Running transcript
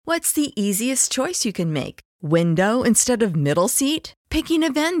What's the easiest choice you can make? Window instead of middle seat? Picking a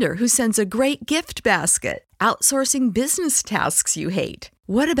vendor who sends a great gift basket? Outsourcing business tasks you hate?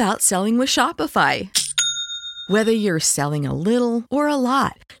 What about selling with Shopify? Whether you're selling a little or a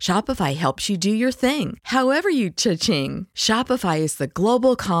lot, Shopify helps you do your thing, however you cha-ching. Shopify is the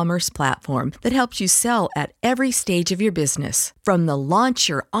global commerce platform that helps you sell at every stage of your business. From the launch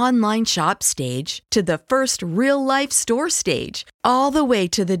your online shop stage to the first real-life store stage, all the way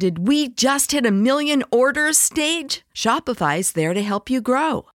to the did we just hit a million orders stage. Shopify's there to help you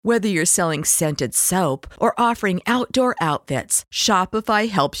grow. Whether you're selling scented soap or offering outdoor outfits, Shopify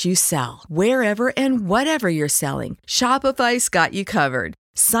helps you sell. Wherever and whatever you're selling, Shopify's got you covered.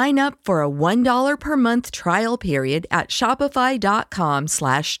 Sign up for a $1 per month trial period at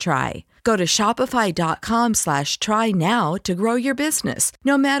shopify.com/try. Go to shopify.com/try now to grow your business,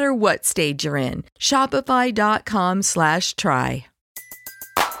 no matter what stage you're in. Shopify.com/try.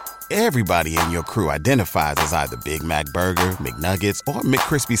 Everybody in your crew identifies as either Big Mac Burger, McNuggets, or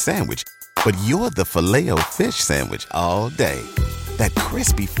McCrispy Sandwich. But you're the Filet-O-Fish Sandwich all day. That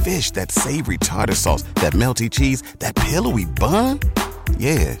crispy fish, that savory tartar sauce, that melty cheese, that pillowy bun.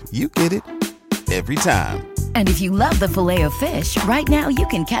 Yeah, you get it. Every time. And if you love the Filet-O-Fish, right now you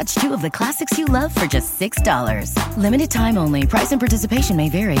can catch two of the classics you love for just $6. Limited time only. Price and participation may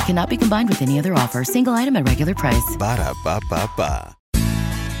vary. Cannot be combined with any other offer. Single item at regular price. Ba-da-ba-ba-ba.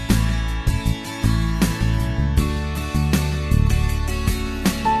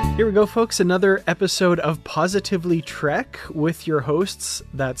 Here we go, folks. Another episode of Positively Trek with your hosts.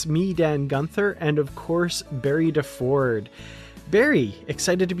 That's me, Dan Gunther, and of course, Barry DeFord. Barry,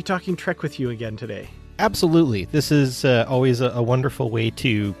 excited to be talking Trek with you again today. Absolutely. This is always a wonderful way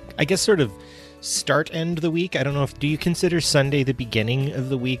to, I guess, sort of end the week. I don't know do you consider Sunday the beginning of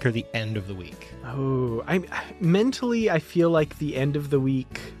the week or the end of the week? Oh, mentally, I feel like the end of the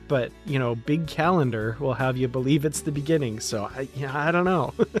week, but, big calendar will have you believe it's the beginning. So, I don't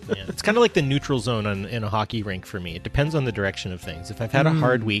know. Yeah, it's kind of like the neutral zone in a hockey rink for me. It depends on the direction of things. If I've had a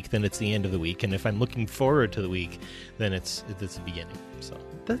hard week, then it's the end of the week. And if I'm looking forward to the week, then it's the beginning. So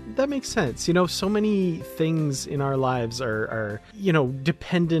that makes sense. So many things in our lives are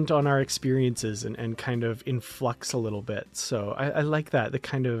dependent on our experiences and kind of in flux a little bit. So I like that, the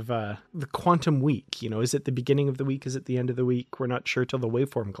kind of the quantum week. Is it the beginning of the week? Is it the end of the week? We're not sure till the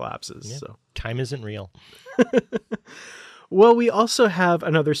waveform collapses. Yeah, so time isn't real. Well, we also have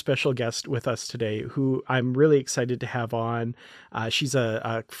another special guest with us today who I'm really excited to have on. She's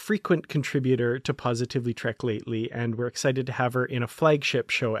a frequent contributor to Positively Trek lately, and we're excited to have her in a flagship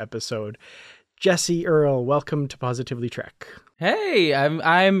show episode. Jessie, Earl, welcome to Positively Trek. Hey,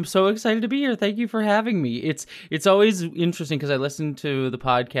 I'm so excited to be here. Thank you for having me. It's always interesting because I listen to the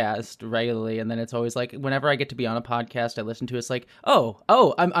podcast regularly, and then it's always like whenever I get to be on a podcast I listen to, it's like,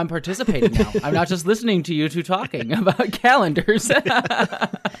 I'm participating now. I'm not just listening to you two talking about calendars.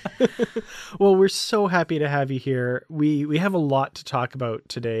 Well, we're so happy to have you here. We have a lot to talk about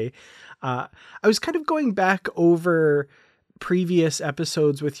today. I was kind of going back over previous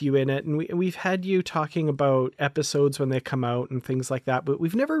episodes with you in it, and we've had you talking about episodes when they come out and things like that, but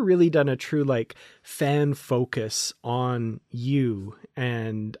we've never really done a true fan focus on you,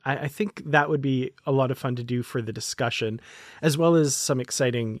 and I think that would be a lot of fun to do for the discussion, as well as some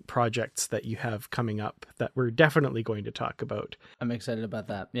exciting projects that you have coming up that we're definitely going to talk about. I'm excited about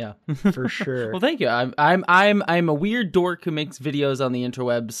that. Yeah, for sure. Well, thank you. I'm a weird dork who makes videos on the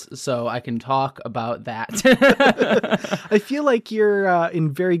interwebs, so I can talk about that. I feel like you're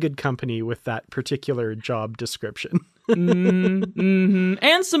in very good company with that particular job description.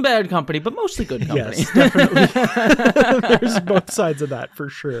 And some bad company, but mostly good company. Yes, definitely. There's both sides of that for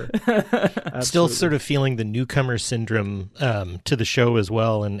sure. Still sort of feeling the newcomer syndrome to the show as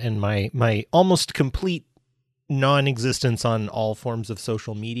well, and my almost complete non-existence on all forms of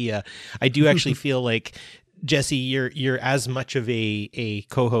social media. I do actually feel like, Jessie, you're as much of a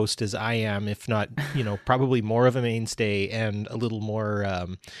co-host as I am, if not, probably more of a mainstay and a little more,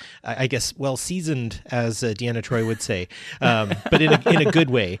 I guess, well-seasoned, as Deanna Troy would say, but in a good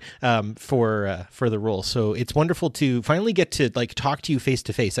way for the role. So it's wonderful to finally get to talk to you face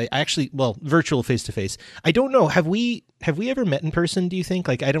to face. I actually, virtual face to face. I don't know. Have we ever met in person? Do you think?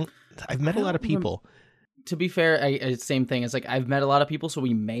 I've met a lot of people. To be fair, same thing. It's like I've met a lot of people, so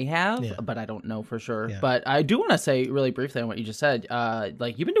we may have, but I don't know for sure. Yeah. But I do want to say really briefly on what you just said.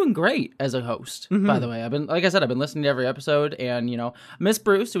 Like you've been doing great as a host, by the way. I've been listening to every episode, and Miss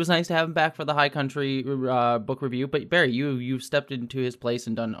Bruce. It was nice to have him back for the High Country book review. But Barry, you've stepped into his place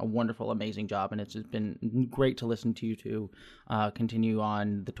and done a wonderful, amazing job, and it's just been great to listen to you two continue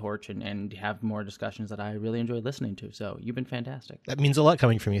on the torch and have more discussions that I really enjoyed listening to. So you've been fantastic. That means a lot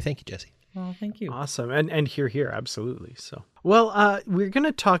coming from you. Thank you, Jessie. Oh, thank you. Awesome. And here, absolutely. So, well, we're going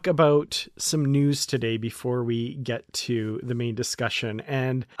to talk about some news today before we get to the main discussion.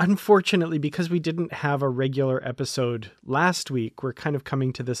 And unfortunately, because we didn't have a regular episode last week, we're kind of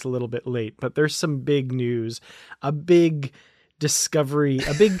coming to this a little bit late, but there's some big news, a big discovery,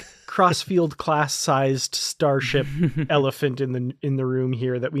 a big crossfield class sized starship elephant in the room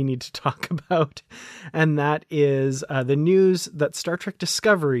here that we need to talk about. And that is the news that Star Trek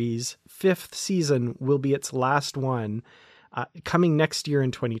Discovery's 5th season will be its last one, coming next year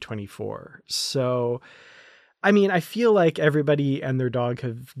in 2024. So, I mean, I feel like everybody and their dog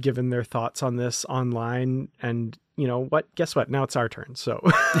have given their thoughts on this online, and you know what? Guess what? Now it's our turn. So,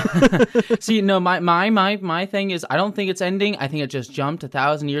 see, no, my thing is, I don't think it's ending. I think it just jumped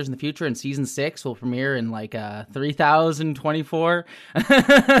 1,000 years in the future, and season 6 will premiere in like 3024.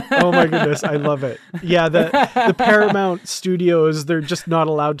 Oh my goodness, I love it. Yeah, the Paramount Studios, they're just not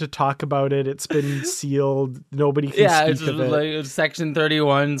allowed to talk about it. It's been sealed. Nobody can speak of it. Like Section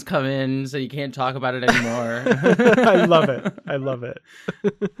 31's come in, so you can't talk about it anymore. I love it. I love it.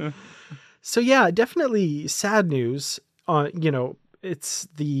 So yeah, definitely sad news. It's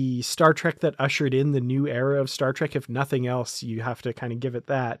the Star Trek that ushered in the new era of Star Trek. If nothing else, you have to kind of give it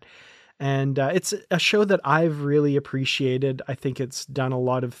that. And it's a show that I've really appreciated. I think it's done a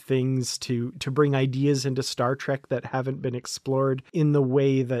lot of things to bring ideas into Star Trek that haven't been explored in the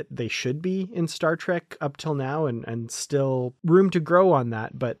way that they should be in Star Trek up till now, and still room to grow on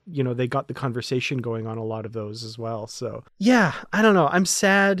that. But, they got the conversation going on a lot of those as well. So yeah, I don't know. I'm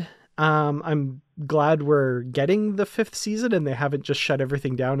sad. I'm glad we're getting the 5th season and they haven't just shut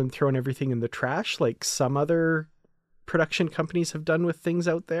everything down and thrown everything in the trash like some other production companies have done with things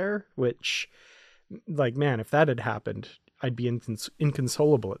out there, which, like, man, if that had happened, I'd be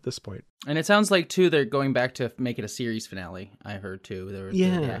inconsolable at this point. And it sounds like, too, they're going back to make it a series finale, I heard, too.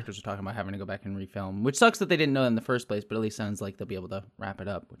 The actors are talking about having to go back and refilm, which sucks that they didn't know that in the first place, but at least sounds like they'll be able to wrap it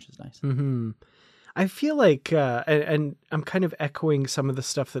up, which is nice. Mm-hmm. I feel like, and I'm kind of echoing some of the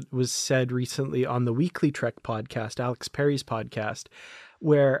stuff that was said recently on the Weekly Trek podcast, Alex Perry's podcast,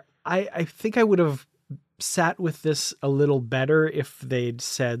 where I think I would have sat with this a little better if they'd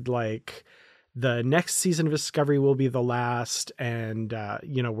said, like, the next season of Discovery will be the last, and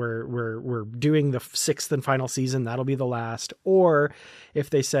we're doing the 6th and final season, that'll be the last. Or if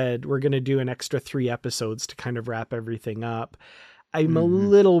they said we're going to do an extra 3 episodes to kind of wrap everything up. I'm a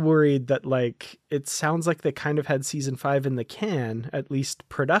little worried that, like, it sounds like they kind of had season 5 in the can, at least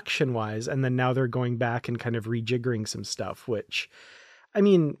production wise. And then now they're going back and kind of rejiggering some stuff, which, I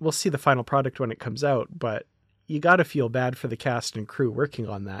mean, we'll see the final product when it comes out, but you got to feel bad for the cast and crew working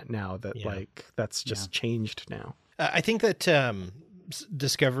on that now that that's just changed now. I think that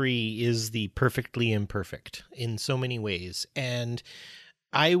Discovery is the perfectly imperfect in so many ways. And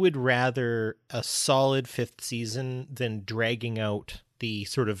I would rather a solid 5th season than dragging out the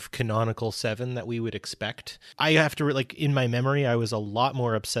sort of canonical 7 that we would expect. I have to, like, in my memory, I was a lot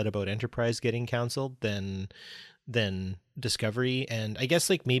more upset about Enterprise getting canceled than Discovery. And I guess,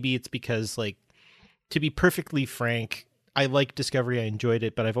 like, maybe it's because, like, to be perfectly frank, I like Discovery. I enjoyed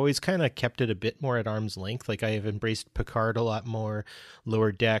it, but I've always kind of kept it a bit more at arm's length. Like, I have embraced Picard a lot more,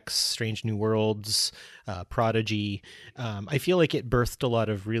 Lower Decks, Strange New Worlds, Prodigy. I feel like it birthed a lot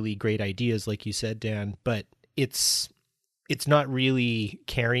of really great ideas, like you said, Dan, but it's not really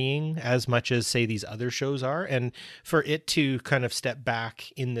carrying as much as, say, these other shows are. And for it to kind of step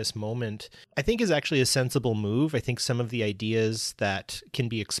back in this moment, I think is actually a sensible move. I think some of the ideas that can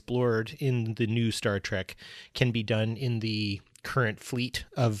be explored in the new Star Trek can be done in the current fleet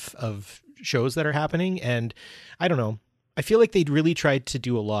of shows that are happening. And I don't know, I feel like they'd really tried to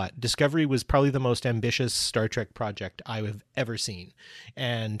do a lot. Discovery was probably the most ambitious Star Trek project I have ever seen.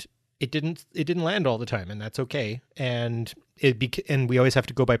 And it didn't land all the time, and that's okay. And and we always have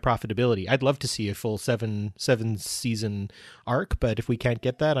to go by profitability. I'd love to see a full seven season arc, but if we can't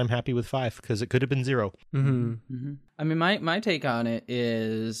get that, I'm happy with 5 because it could have been 0. Mm-hmm. Mm-hmm. I mean, my take on it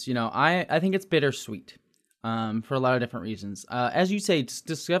is, I think it's bittersweet for a lot of different reasons. As you say,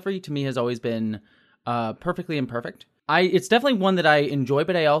 Discovery to me has always been perfectly imperfect. It's definitely one that I enjoy,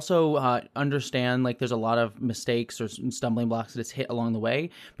 but I also understand like there's a lot of mistakes or stumbling blocks that it's hit along the way.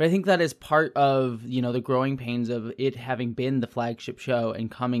 But I think that is part of, the growing pains of it having been the flagship show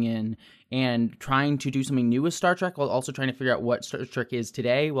and coming in and trying to do something new with Star Trek while also trying to figure out what Star Trek is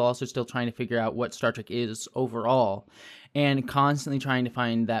today, while also still trying to figure out what Star Trek is overall, and constantly trying to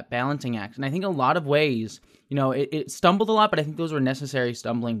find that balancing act. And I think in a lot of ways, it stumbled a lot, but I think those were necessary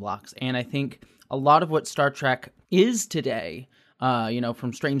stumbling blocks. And I think a lot of what Star Trek is today,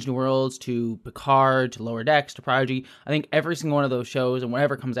 from Strange New Worlds to Picard to Lower Decks to Prodigy, I think every single one of those shows and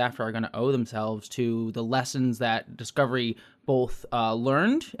whatever comes after are going to owe themselves to the lessons that Discovery both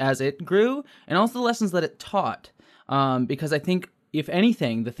learned as it grew and also the lessons that it taught. Because I think, if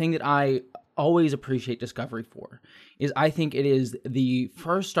anything, the thing that I always appreciate Discovery for is I think it is the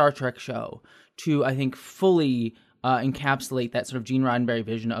first Star Trek show to, I think, fully encapsulate that sort of Gene Roddenberry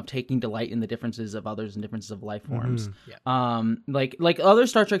vision of taking delight in the differences of others and differences of life forms. Mm-hmm. Yeah. Like other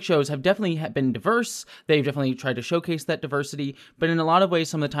Star Trek shows have definitely been diverse. They've definitely tried to showcase that diversity, but in a lot of ways,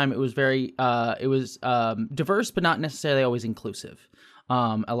 some of the time it was very diverse, but not necessarily always inclusive.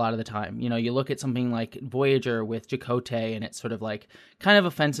 A lot of the time, you look at something like Voyager with Chakotay, and it's sort of like kind of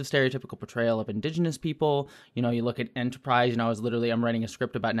offensive, stereotypical portrayal of indigenous people. You look at Enterprise. I'm writing a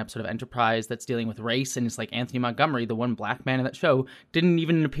script about an episode of Enterprise that's dealing with race, and it's like Anthony Montgomery, the one black man in that show, didn't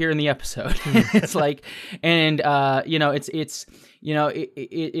even appear in the episode. It's like, and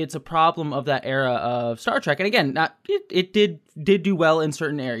it's a problem of that era of Star Trek. And again, it did do well in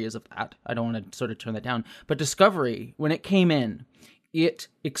certain areas of that. I don't want to sort of turn that down, but Discovery, when it came in, it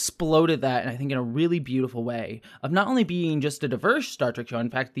exploded that, and I think in a really beautiful way, of not only being just a diverse Star Trek show, in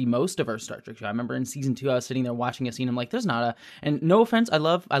fact, the most diverse Star Trek show. I remember in season 2, I was sitting there watching a scene, I'm like, there's not a, and no offense, I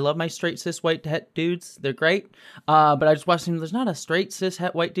love my straight cis white het dudes, they're great, but I just watched them, there's not a straight cis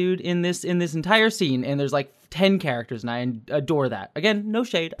het white dude in this entire scene, and there's like 10 characters, and I adore that. Again, no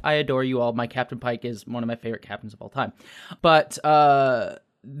shade, I adore you all. My Captain Pike is one of my favorite captains of all time, but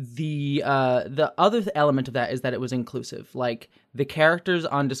the other element of that is that it was inclusive. Like, the characters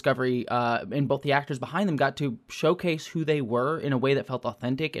on Discovery and both the actors behind them got to showcase who they were in a way that felt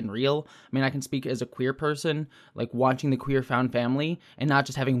authentic and real. I mean, I can speak as a queer person, like watching the Queer Found Family and not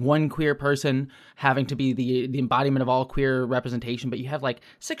just having one queer person having to be the embodiment of all queer representation, but you have like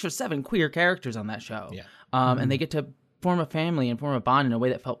 6 or 7 queer characters on that show. Yeah. And they get to form a family and form a bond in a way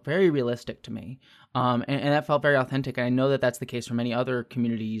that felt very realistic to me. And that felt very authentic. And I know that that's the case for many other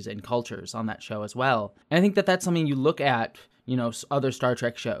communities and cultures on that show as well. And I think that that's something you look at, other Star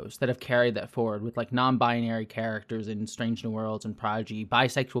Trek shows that have carried that forward with like non-binary characters in Strange New Worlds and Prodigy,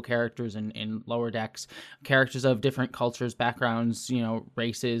 bisexual characters in Lower Decks, characters of different cultures, backgrounds,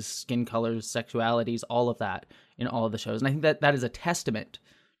 races, skin colors, sexualities, all of that in all of the shows. And I think that that is a testament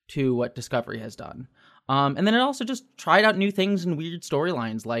to what Discovery has done. And then it also just tried out new things and weird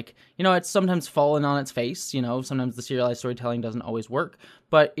storylines. Like, it's sometimes fallen on its face. Sometimes the serialized storytelling doesn't always work,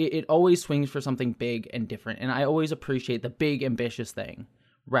 but it always swings for something big and different. And I always appreciate the big, ambitious thing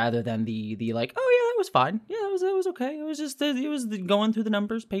rather than the like, oh yeah, that was fine. Yeah, that was okay. It was just, it was going through the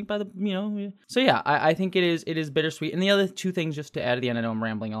numbers, paint by the, So yeah, I think it is bittersweet. And the other 2 things just to add at the end, I know I'm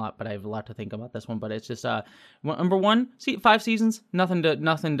rambling a lot, but I have a lot to think about this one, but it's just, number 1, 5 seasons, nothing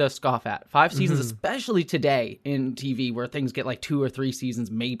to scoff at. 5 seasons, especially today in TV where things get like 2 or 3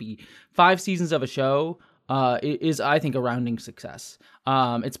 seasons, maybe 5 seasons of a show, is, I think, a rounding success.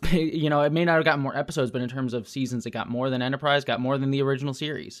 It's, it may not have gotten more episodes, but in terms of seasons, it got more than Enterprise, got more than the original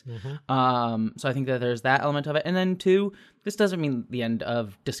series. So I think that there's that element of it. And then 2, this doesn't mean the end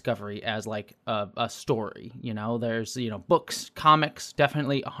of Discovery as like a story. There's, books, comics,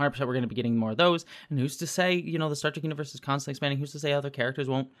 definitely 100% we're going to be getting more of those. And who's to say, the Star Trek universe is constantly expanding. Who's to say other characters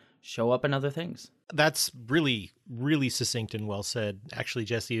won't show up in other things? That's really, really succinct and well said, actually,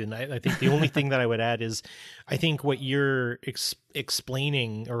 Jessie. And I think the only thing that I would add is I think what you're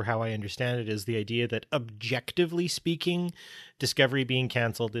explaining, or how I understand it, is the idea that objectively speaking, Discovery being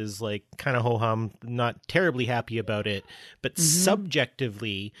canceled is like kind of ho-hum, not terribly happy about it. But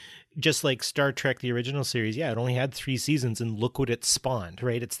subjectively, just like Star Trek, the original series, yeah, it only had 3 seasons and look what it spawned,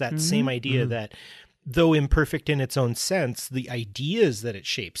 right? It's that same idea that, though imperfect in its own sense, the ideas that it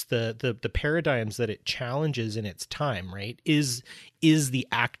shapes, the paradigms that it challenges in its time, right, is the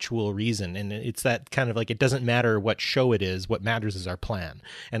actual reason. And it's that kind of like, it doesn't matter what show it is, what matters is our plan.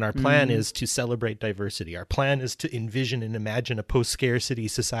 And our plan is to celebrate diversity. Our plan is to envision and imagine a post-scarcity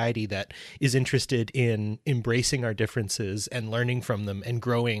society that is interested in embracing our differences and learning from them and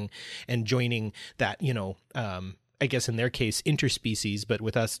growing and joining that, I guess in their case, interspecies, but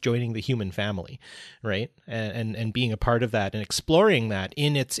with us joining the human family, right? And being a part of that and exploring that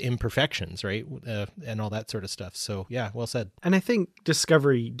in its imperfections, right? And all that sort of stuff. So yeah, well said. And I think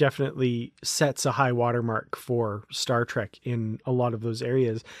Discovery definitely sets a high watermark for Star Trek in a lot of those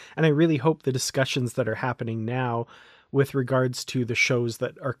areas. And I really hope the discussions that are happening now with regards to the shows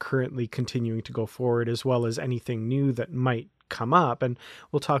that are currently continuing to go forward, as well as anything new that might come up, and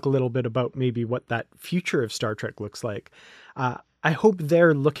we'll talk a little bit about maybe what that future of Star Trek looks like. I hope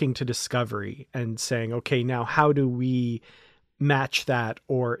they're looking to Discovery and saying, okay, now how do we match that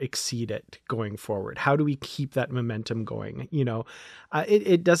or exceed it going forward? How do we keep that momentum going? You know,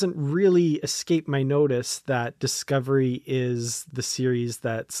 it doesn't really escape my notice that Discovery is the series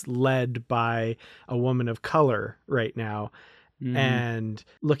that's led by a woman of color right now. And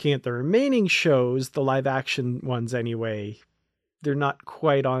looking at the remaining shows, the live action ones anyway, they're not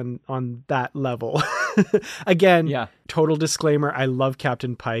quite on that level. Again, total disclaimer, I love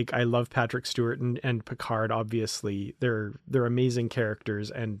Captain Pike. I love Patrick Stewart and Picard, obviously. They're amazing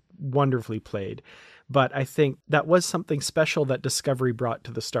characters and wonderfully played. But I think that was something special that Discovery brought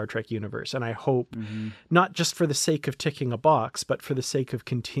to the Star Trek universe. And I hope, not just for the sake of ticking a box, but for the sake of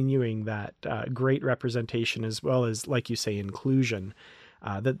continuing that great representation, as well as, like you say, inclusion,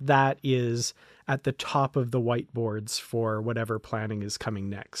 that is at the top of the whiteboards for whatever planning is coming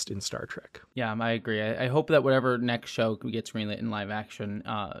next in Star Trek. Yeah, I agree. I hope that whatever next show gets greenlit in live action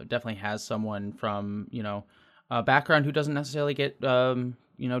definitely has someone from, a background who doesn't necessarily get,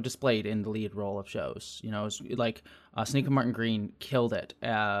 displayed in the lead role of shows. Like Sonequa Martin Green killed it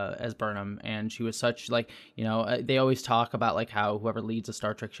as Burnham, and she was such they always talk about how whoever leads a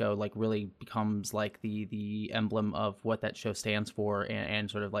Star Trek show really becomes the emblem of what that show stands for,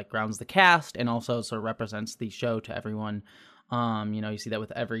 and sort of grounds the cast and also sort of represents the show to everyone. You see that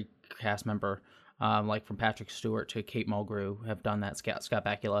with every cast member, from Patrick Stewart to Kate Mulgrew have done that. Scott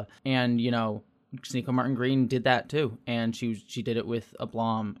Bakula, and Sonequa Martin Green did that too, and she did it with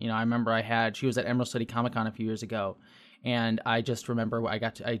aplomb. I remember she was at Emerald City Comic Con a few years ago, and I just remember I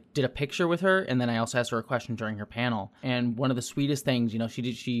did a picture with her, and then I also asked her a question during her panel. And one of the sweetest things,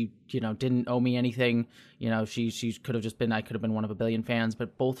 she didn't owe me anything. She could have just been, I could have been one of a billion fans,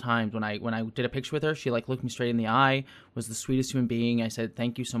 but both times when I did a picture with her, she looked me straight in the eye, was the sweetest human being. I said,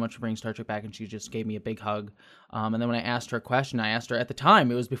 thank you so much for bringing Star Trek back, and she just gave me a big hug. And then when I asked her a question, I asked her at the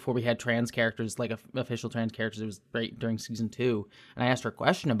time, it was before we had trans characters, official trans characters. It was right during season 2. And I asked her a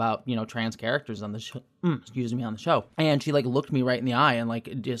question about, trans characters on the show, on the show. And she looked me right in the eye and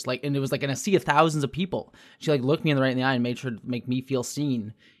and it was in a sea of thousands of people. She looked me right in the eye and made sure to make me feel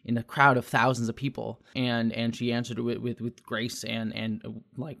seen in a crowd of thousands of people. And she answered it with grace and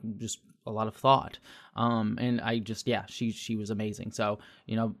just a lot of thought. And I just, she was amazing. So,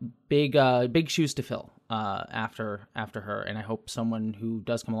 big shoes to fill after her. And I hope someone who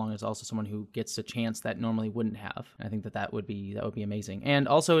does come along is also someone who gets a chance that normally wouldn't have. And I think that would be amazing. And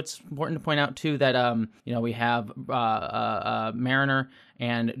also it's important to point out too that, we have Mariner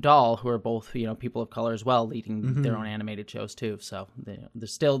and Dahl, who are both, people of color as well, leading their own animated shows too. So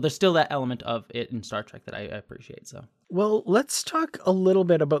there's still that element of it in Star Trek that I appreciate. So, well, let's talk a little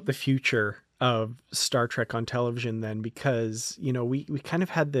bit about the future of Star Trek on television then, because, we kind of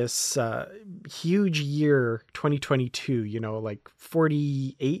had this huge year, 2022,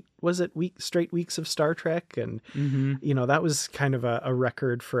 48, was it, straight weeks of Star Trek? And, that was kind of a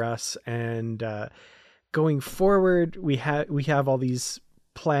record for us. And going forward, we have all these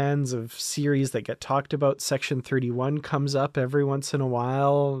plans of series that get talked about. Section 31 comes up every once in a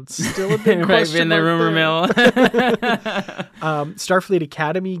while. It's still a big question in the rumor mill. Starfleet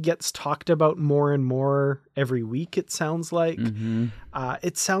Academy gets talked about more and more every week, it sounds like.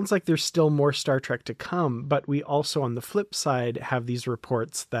 It sounds like there's still more Star Trek to come, but we also, on the flip side, have these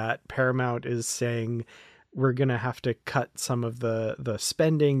reports that Paramount is saying we're going to have to cut some of the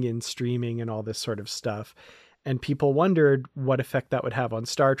spending in streaming and all this sort of stuff. And people wondered what effect that would have on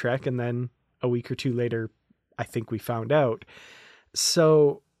Star Trek. And then a week or two later, I think we found out.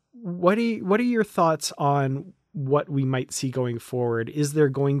 So what are your thoughts on what we might see going forward? Is there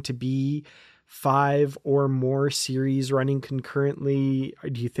going to be 5 or more series running concurrently? Or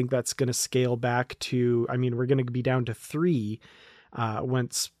do you think that's going to scale back to, we're going to be down to 3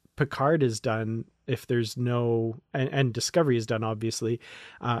 once Picard is done, if there's no, and Discovery is done, obviously,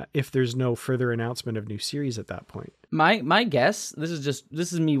 if there's no further announcement of new series at that point. My guess, this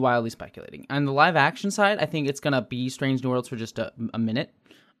is me wildly speculating. On the live action side, I think it's going to be Strange New Worlds for just a minute,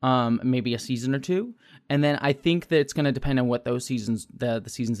 maybe a season or 2. And then I think that it's going to depend on what those seasons, the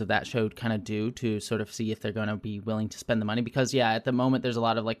seasons of that show kind of do to sort of see if they're going to be willing to spend the money. Because, at the moment, there's a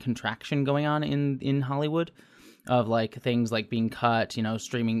lot of contraction going on in Hollywood. of like things like being cut,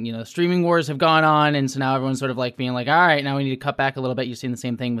 streaming wars have gone on. And so now everyone's sort of like being like, all right, now we need to cut back a little bit. You're seeing the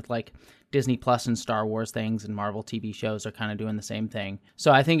same thing with like Disney Plus and Star Wars things, and Marvel TV shows are kind of doing the same thing.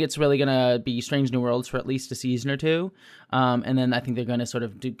 So I think it's really going to be Strange New Worlds for at least a season or two. And then I think they're going to sort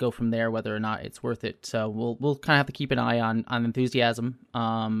of go from there, whether or not it's worth it. So we'll kind of have to keep an eye on enthusiasm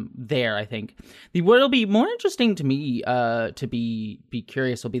there, I think. What'll be more interesting to me to be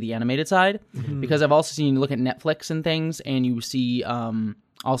curious will be the animated side, because I've also seen you look at Netflix and things, and you see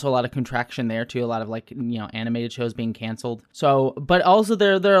also a lot of contraction there too, a lot of like, animated shows being canceled. So, but also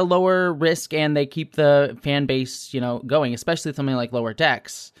they're a lower risk and they keep the fan base, going, especially something like Lower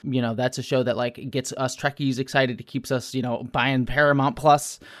Decks. That's a show that like gets us Trekkies excited, keeps us, buying Paramount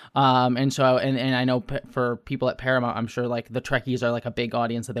Plus. And so, and I know for people at Paramount, I'm sure like the Trekkies are like a big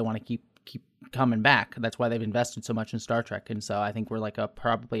audience that they want to keep coming back. That's why they've invested so much in Star Trek. And so I think we're like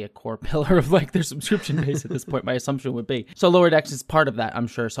probably a core pillar of like their subscription base at this point, my assumption would be. So Lower Decks is part of that, I'm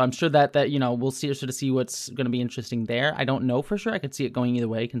sure. So I'm sure that we'll see what's going to be interesting there. I don't know for sure. I could see it going either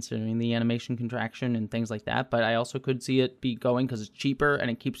way considering the animation contraction and things like that. But I also could see it be going because it's cheaper and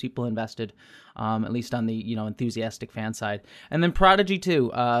it keeps people invested. At least on the enthusiastic fan side. And then Prodigy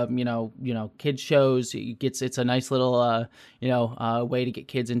too, kids shows, it's a nice little way to get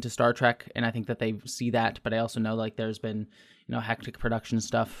kids into Star Trek, and I think that they see that. But I also know like there's been hectic production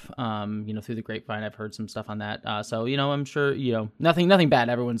stuff through the grapevine. I've heard some stuff on that. So I'm sure nothing bad.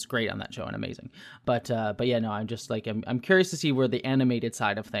 Everyone's great on that show and amazing. But yeah, no, I'm just like I'm curious to see where the animated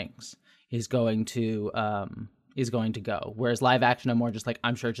side of things is going to go. Whereas live action, I'm more just like,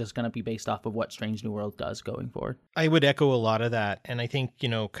 I'm sure it's just going to be based off of what Strange New World does going forward. I would echo a lot of that. And I think,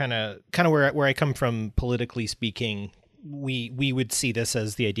 kind of where I come from politically speaking, we would see this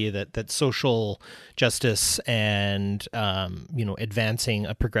as the idea that social justice and, advancing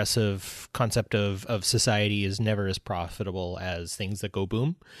a progressive concept of society is never as profitable as things that go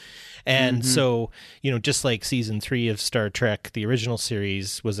boom. And so, just like season 3 of Star Trek, the original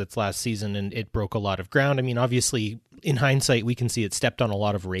series was its last season and it broke a lot of ground. I mean, obviously, in hindsight, we can see it stepped on a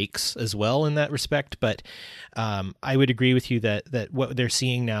lot of rakes as well in that respect. But I would agree with you that what they're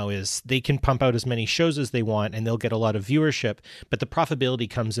seeing now is they can pump out as many shows as they want and they'll get a lot of viewership. But the profitability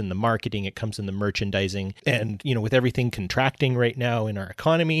comes in the marketing. It comes in the merchandising. And, with everything contracting right now in our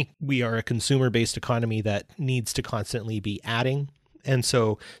economy, we are a consumer-based economy that needs to constantly be adding. And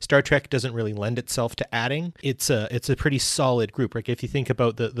so Star Trek doesn't really lend itself to adding. It's a pretty solid group. Like if you think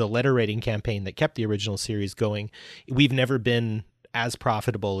about the letter writing campaign that kept the original series going, we've never been as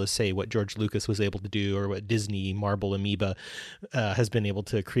profitable as, say, what George Lucas was able to do or what Disney, Marvel, Amoeba has been able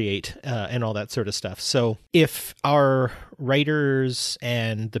to create and all that sort of stuff. So if our writers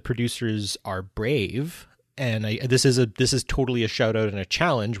and the producers are brave, and this is totally a shout out and a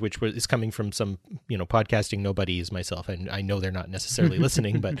challenge, which is coming from some, podcasting nobodies myself. And I know they're not necessarily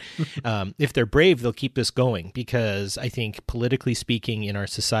listening, but if they're brave, they'll keep this going, because I think politically speaking in our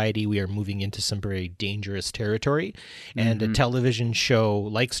society, we are moving into some very dangerous territory, and a television show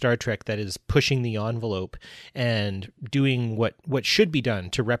like Star Trek that is pushing the envelope and doing what should be done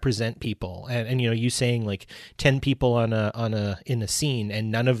to represent people. And you saying like 10 people in a scene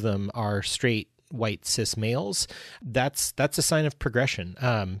and none of them are straight white cis males, that's a sign of progression.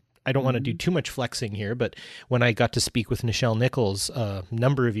 I don't want to do too much flexing here, but when I got to speak with Nichelle Nichols a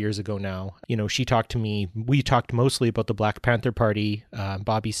number of years ago now, she talked to me. We talked mostly about the Black Panther Party,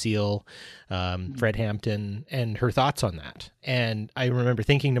 Bobby Seale, Fred Hampton, and her thoughts on that. And I remember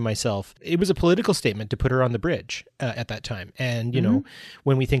thinking to myself, it was a political statement to put her on the bridge at that time. And,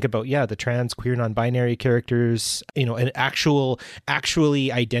 when we think about, the trans, queer, non-binary characters, and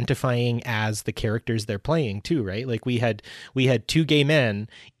actually identifying as the characters they're playing too, right? Like we had 2 gay men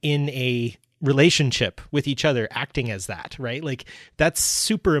in a relationship with each other acting as that, right? Like that's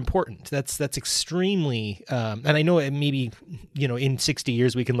super important. That's extremely, and I know it maybe, in 60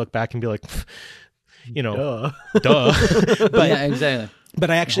 years we can look back and be like, duh. But yeah, exactly. But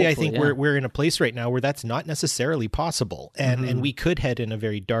I think we're in a place right now where that's not necessarily possible, and we could head in a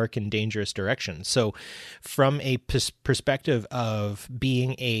very dark and dangerous direction. So from a perspective of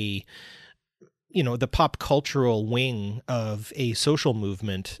being the pop cultural wing of a social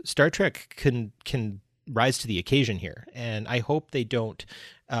movement, Star Trek can rise to the occasion here. And I hope they don't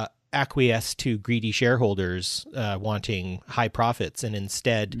acquiesce to greedy shareholders wanting high profits and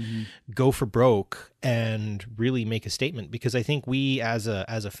instead go for broke and really make a statement, because I think we as a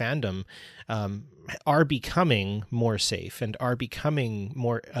fandom are becoming more safe and are becoming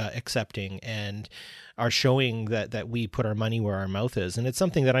more accepting and are showing that we put our money where our mouth is. And it's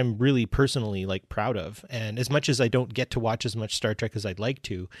something that I'm really personally proud of. And as much as I don't get to watch as much Star Trek as I'd like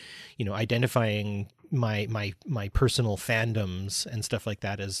to, identifying my personal fandoms and stuff like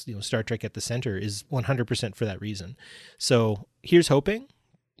that, as Star Trek at the center, is 100% for that reason. So here's hoping.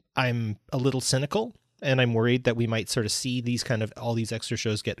 I'm a little cynical, and I'm worried that we might sort of see all these extra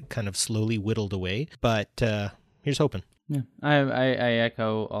shows get kind of slowly whittled away. But here's hoping. Yeah, I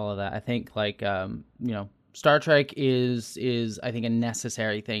echo all of that. I think Star Trek is I think a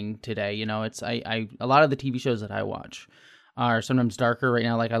necessary thing today. It's a lot of the TV shows that I watch are sometimes darker right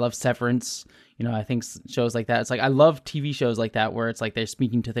now. Like I love Severance. I think shows like that. It's like I love TV shows like that where it's like they're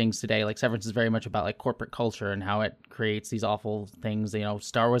speaking to things today. Like Severance is very much about like corporate culture and how it creates these awful things.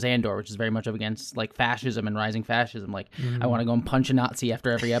 Star Wars Andor, which is very much up against like fascism and rising fascism. Like I want to go and punch a Nazi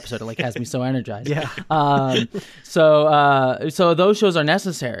after every episode. It like has me so energized. Yeah. So those shows are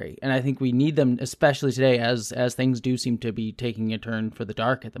necessary, and I think we need them, especially today, as things do seem to be taking a turn for the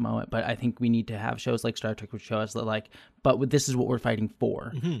dark at the moment. But I think we need to have shows like Star Trek which show us that this is what we're fighting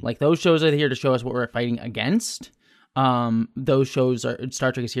for. Like those shows are here to show us what we're fighting against. Those shows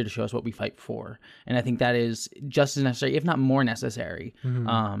Star Trek is here to show us what we fight for, and I think that is just as necessary, if not more necessary,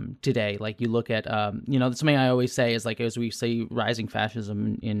 today. Like you look at, something I always say is like as we see rising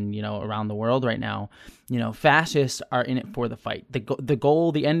fascism in around the world right now, fascists are in it for the fight. The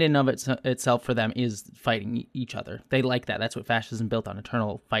goal, the end in of itself for them is fighting each other. They like that. That's what fascism built on,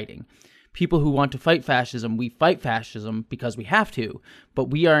 eternal fighting. People who want to fight fascism, we fight fascism because we have to, but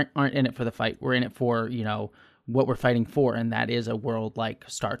we aren't in it for the fight. We're in it for, what we're fighting for, and that is a world like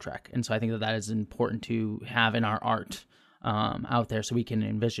Star Trek. And so I think that is important to have in our art out there so we can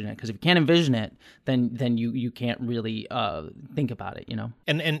envision it. Because if you can't envision it, then you can't really think about it,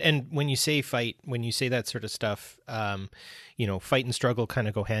 And when you say fight, when you say that sort of stuff, fight and struggle kind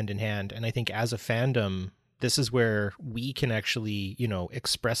of go hand in hand. And I think as a fandom, this is where we can actually,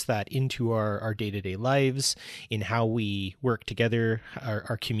 express that into our day-to-day lives, in how we work together,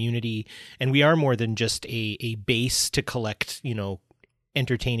 our community. And we are more than just a base to collect,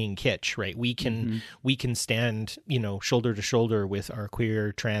 entertaining kitsch, right? We can stand, shoulder to shoulder with our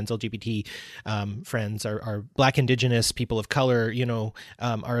queer, trans, LGBT friends, our Black, Indigenous, people of color,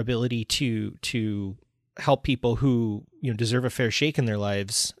 our ability to help people who deserve a fair shake in their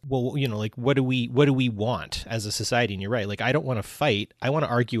lives. Well, what do we want as a society? And you're right, like I don't want to fight, I want to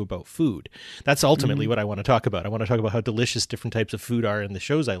argue about food. That's ultimately what I want to talk about. I want to talk about how delicious different types of food are in the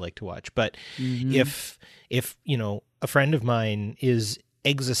shows I like to watch. But if a friend of mine is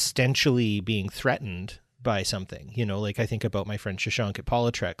existentially being threatened by something, like I think about my friend Shashank at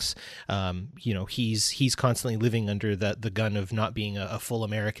Politrex. He's constantly living under the gun of not being a full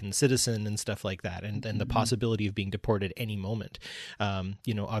American citizen and stuff like that, and the possibility of being deported any moment.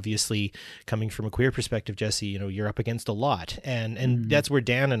 Obviously coming from a queer perspective, Jessie, you're up against a lot, and that's where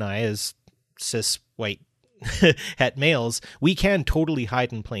Dan and I, as cis white het males, we can totally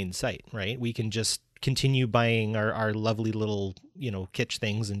hide in plain sight, right? We can just continue buying our lovely little kitsch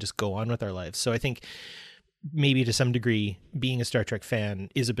things and just go on with our lives. So I think maybe to some degree, being a Star Trek fan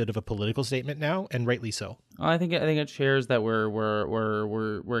is a bit of a political statement now, and rightly so. I think it shares that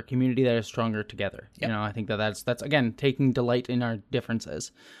we're a community that is stronger together. Yep. I think that's again taking delight in our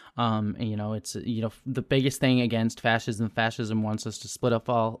differences. It's the biggest thing against fascism. Fascism wants us to split up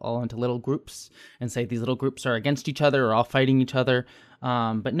all into little groups and say these little groups are against each other or all fighting each other.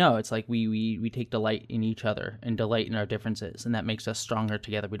 But no, it's like we take delight in each other and delight in our differences, and that makes us stronger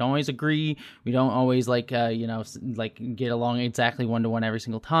together. We don't always agree. We don't always get along exactly one-to-one every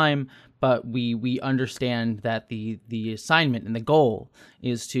single time, but we understand that the assignment and the goal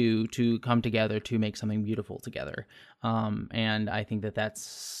is to come together to make something beautiful together. And I think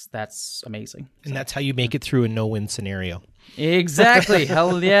that's amazing. And that's how you make it through a no-win scenario. Exactly.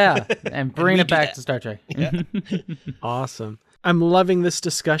 Hell yeah. And bring it back to Star Trek. Yeah. Awesome. I'm loving this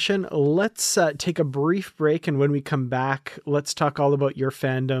discussion. Let's take a brief break, and when we come back, let's talk all about your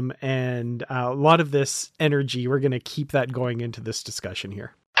fandom and a lot of this energy. We're going to keep that going into this discussion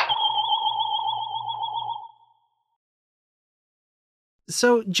here.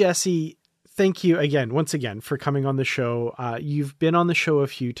 So, Jessie, thank you once again, for coming on the show. You've been on the show a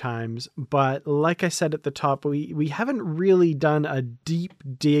few times, but like I said at the top, we haven't really done a deep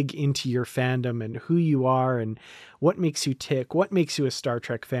dig into your fandom and who you are and what makes you tick, what makes you a Star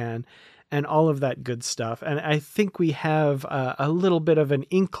Trek fan, and all of that good stuff. And I think we have a little bit of an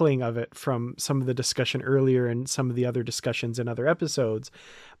inkling of it from some of the discussion earlier and some of the other discussions in other episodes.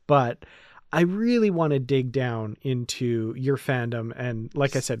 But I really want to dig down into your fandom and,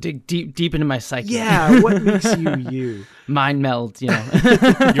 like I said, dig deep into my psyche. Yeah, what makes you you? Mind meld, Your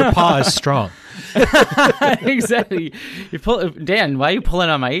paw is strong. Exactly. Dan, why are you pulling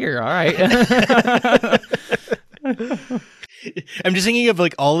on my ear? All right. I'm just thinking of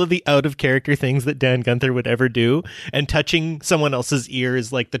like all of the out of character things that Dan Gunther would ever do, and touching someone else's ear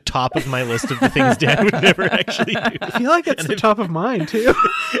is like the top of my list of the things Dan would never actually do. I feel like it's the top of mine too.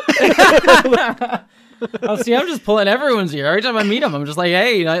 Oh, see, I'm just pulling everyone's ear. Every time I meet them, I'm just like,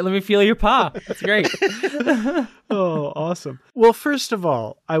 hey, let me feel your paw. That's great. Oh, awesome. Well, first of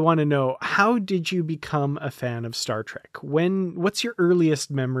all, I want to know, how did you become a fan of Star Trek? What's your earliest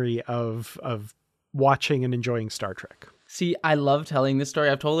memory of watching and enjoying Star Trek? See, I love telling this story.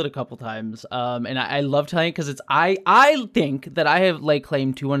 I've told it a couple times, and I love telling it because I think that I have laid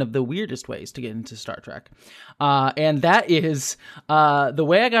claim to one of the weirdest ways to get into Star Trek, and that is the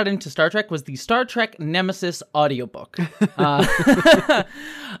way I got into Star Trek was the Star Trek Nemesis audiobook, which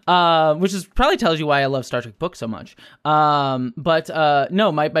is probably tells you why I love Star Trek books so much. But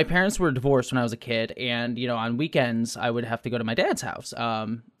no, my parents were divorced when I was a kid, and on weekends I would have to go to my dad's house.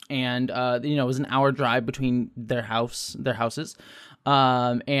 And it was an hour drive between their houses.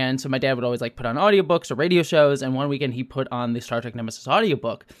 And so my dad would always like put on audiobooks or radio shows. And one weekend he put on the Star Trek Nemesis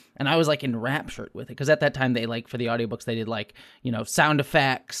audiobook. And I was like enraptured with it. Because at that time they for the audiobooks, they did like, sound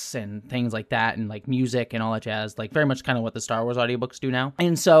effects and things like that. And like music and all that jazz. Like very much kind of what the Star Wars audiobooks do now.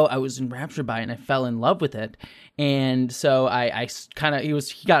 And so I was enraptured by it and I fell in love with it. And so I kind of,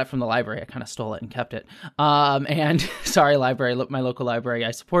 he got it from the library. I kind of stole it and kept it. And sorry, library, my local library,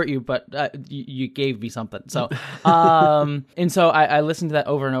 I support you, but you gave me something. So, and so I listened to that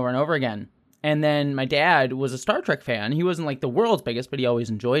over and over and over again. And then my dad was a Star Trek fan. He wasn't like the world's biggest, but he always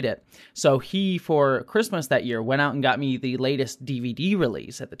enjoyed it. So he, for Christmas that year, went out and got me the latest DVD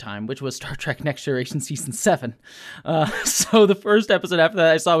release at the time, which was Star Trek Next Generation Season 7. So the first episode after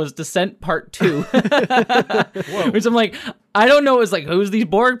that I saw was Descent Part 2. Which I'm like, I don't know. It's like, who's these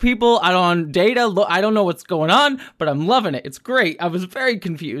Borg people? I don't data. I don't know what's going on, but I'm loving it. It's great. I was very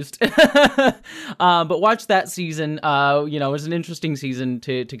confused. But watch that season. It was an interesting season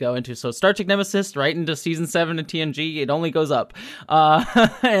to go into. So Star Trek Nemesis right into season 7 of TNG. It only goes up.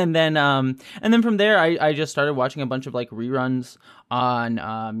 And then from there, I just started watching a bunch of like reruns on,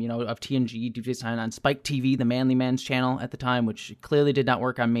 of TNG, Deep Space Nine on Spike TV, the Manly Man's channel at the time, which clearly did not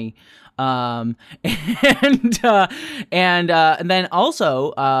work on me. And then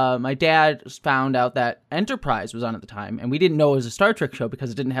also, my dad found out that Enterprise was on at the time, and we didn't know it was a Star Trek show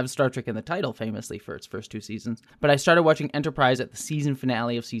because it didn't have Star Trek in the title, famously, for its first 2 seasons. But I started watching Enterprise at the season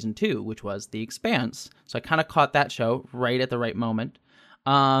finale of season 2, which was The Expanse. So I kind of caught that show right at the right moment.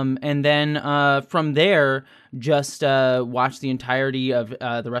 And then from there, just watched the entirety of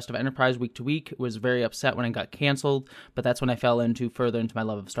the rest of Enterprise week to week. Was very upset when it got canceled, but that's when I fell further into my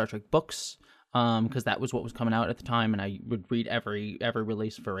love of Star Trek books. Because that was what was coming out at the time, and I would read every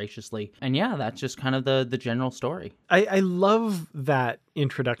release voraciously. And yeah, that's just kind of the general story. I love that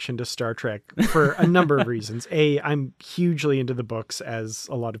introduction to Star Trek for a number of reasons. A, I'm hugely into the books, as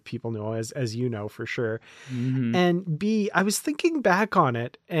a lot of people know, as you know for sure. Mm-hmm. And B, I was thinking back on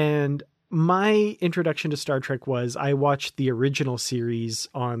it, and my introduction to Star Trek was I watched the original series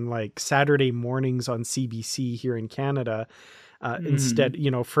on like Saturday mornings on CBC here in Canada. Instead,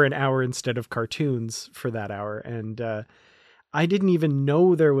 for an hour instead of cartoons for that hour. And I didn't even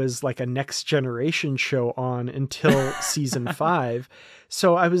know there was like a Next Generation show on until season 5.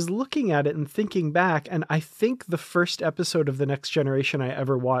 So I was looking at it and thinking back, and I think the first episode of the Next Generation I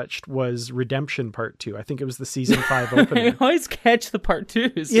ever watched was Redemption Part 2. I think it was the season 5 opening. I always catch the Part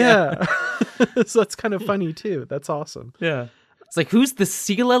 2s. Yeah. So that's kind of funny too. That's awesome. Yeah. It's like, who's the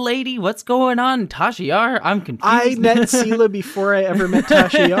Sela lady? What's going on? Tasha Yar? I'm confused. I met Sela before I ever met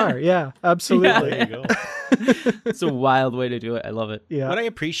Tasha Yar. Yeah, absolutely. Yeah. There you go. It's a wild way to do it. I love it. Yeah. What I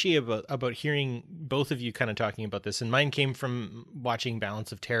appreciate about hearing both of you kind of talking about this, and mine came from watching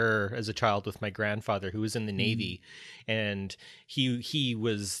Balance of Terror as a child with my grandfather, who was in the Navy, and he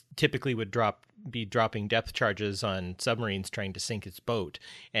was typically would be dropping depth charges on submarines trying to sink its boat,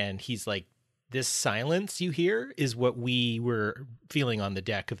 and he's like, this silence you hear is what we were feeling on the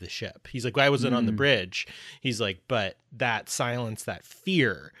deck of the ship. He's like, I wasn't on the bridge. He's like, but that silence, that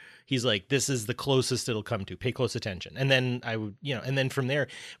fear, he's like, this is the closest it'll come to. Pay close attention. And then I would, and then from there,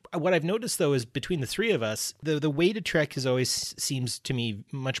 what I've noticed though is between the three of us, the way to Trek has always seems to me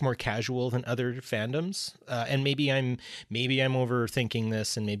much more casual than other fandoms. And maybe I'm overthinking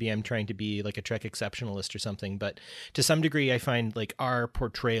this, and maybe I'm trying to be like a Trek exceptionalist or something. But to some degree, I find like our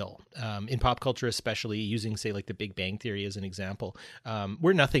portrayal in pop culture, especially using say like the Big Bang Theory as an example,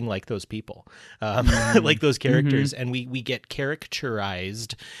 we're nothing like those people, like those characters, and we get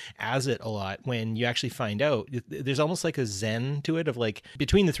caricaturized as it a lot when you actually find out there's almost like a zen to it of like,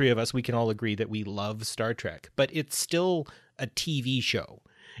 between the three of us, we can all agree that we love Star Trek, but it's still a TV show.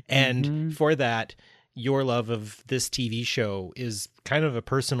 And for that, your love of this TV show is kind of a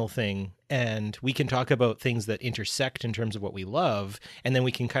personal thing, and we can talk about things that intersect in terms of what we love, and then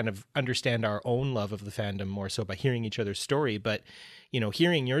we can kind of understand our own love of the fandom more so by hearing each other's story. But,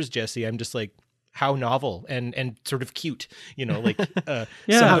 hearing yours, Jessie, I'm just like, how novel and sort of cute, like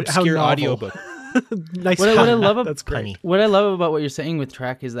some obscure audiobook. Nice. What I love That's great. What I love about what you're saying with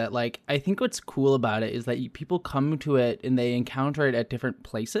Trek is that, like, I think what's cool about it is that people come to it and they encounter it at different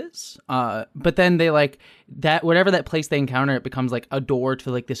places. But then they like that, whatever that place they encounter, it becomes like a door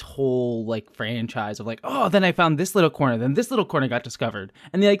to like this whole like franchise of like, oh, then I found this little corner, then this little corner got discovered.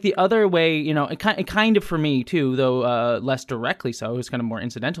 And like the other way, it kind of for me too, though less directly so, it was kind of more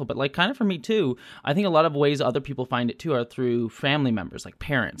incidental, but like kind of for me too, I think a lot of ways other people find it too are through family members, like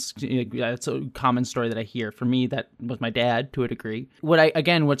parents. That's a common story that I hear. For me, that was my dad to a degree.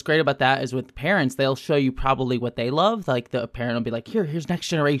 What's great about that is with parents, they'll show you probably what they love. Like the parent will be like, here's Next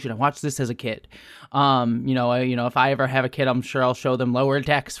Generation. I watched this as a kid. If I ever have a kid, I'm sure I'll show them Lower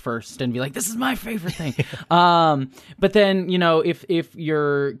Decks first and be like, this is my favorite thing. But then, if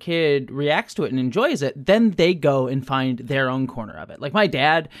your kid reacts to it and enjoys it, then they go and find their own corner of it. Like my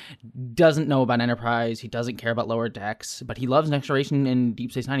dad doesn't know about Enterprise. He doesn't care about Lower Decks, but he loves Next Generation and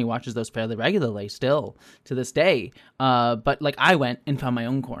Deep Space Nine. He watches those fairly regularly still to this day. But like I went and found my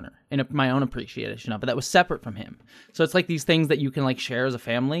own corner and my own appreciation of it that was separate from him. So it's like these things that you can like share as a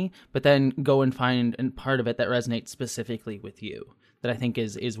family, but then go and find a part of it that resonates specifically with you. That I think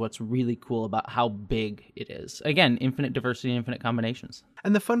is what's really cool about how big it is. Again, infinite diversity, infinite combinations.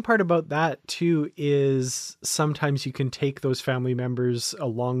 And the fun part about that too is sometimes you can take those family members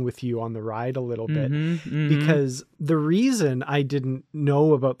along with you on the ride a little bit. Because the reason I didn't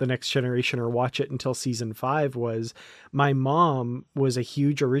know about The Next Generation or watch it until season 5 was my mom was a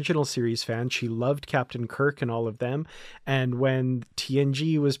huge original series fan. She loved Captain Kirk and all of them. And when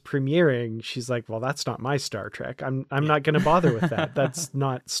TNG was premiering, she's like, well, that's not my Star Trek. I'm not going to bother with that. That's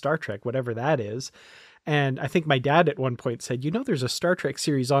not Star Trek, whatever that is. And I think my dad at one point said, there's a Star Trek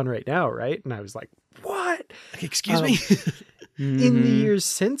series on right now, right? And I was like, what? Excuse me? In the years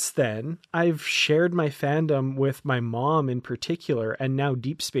since then, I've shared my fandom with my mom in particular, and now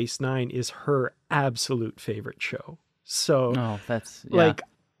Deep Space Nine is her absolute favorite show. So like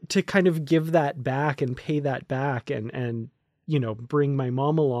to kind of give that back and pay that back and bring my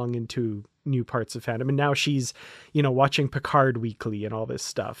mom along into new parts of fandom. And now she's, watching Picard weekly and all this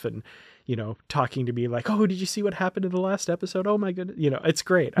stuff. And, talking to me like, oh, did you see what happened in the last episode? Oh my goodness. It's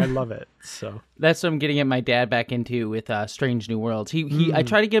great. I love it. So that's what I'm getting at my dad back into with Strange New Worlds. I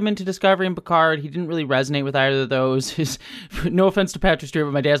tried to get him into Discovery and Picard. He didn't really resonate with either of those. No offense to Patrick Stewart,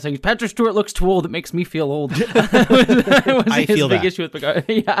 but my dad's saying, Patrick Stewart looks too old. It makes me feel old. I feel big that. Issue with Picard.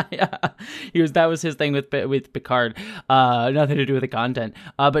 Yeah. That was his thing with Picard. Nothing to do with the content.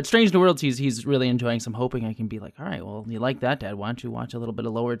 But Strange New Worlds, he's really enjoying. So I'm hoping I can be like, all right, well, you like that, Dad? Why don't you watch a little bit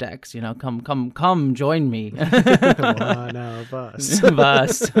of Lower Decks? Come, join me. One of us.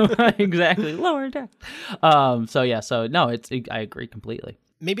 Bus. Exactly. Lower Deck. I agree completely.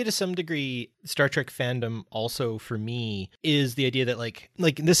 Maybe to some degree, Star Trek fandom also for me is the idea that like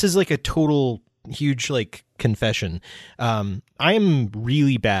this is like a total huge like confession. I am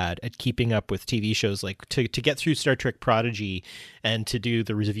really bad at keeping up with TV shows. Like to get through Star Trek Prodigy and to do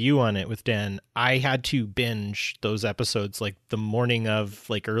the review on it with Dan, I had to binge those episodes like the morning of,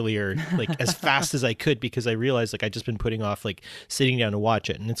 like earlier, like as fast as I could, because I realized like I'd just been putting off like sitting down to watch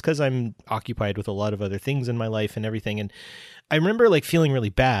it. And it's because I'm occupied with a lot of other things in my life and everything. And I remember like feeling really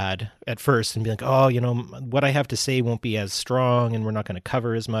bad at first and being like, oh, what I have to say won't be as strong and we're not going to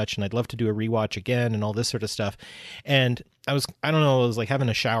cover as much. And I'd love to do a rewatch again and all this sort of stuff. And I was like having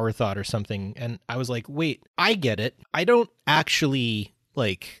a shower thought or something. And I was like, wait, I get it. I don't actually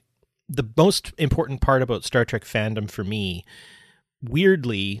like the most important part about Star Trek fandom for me,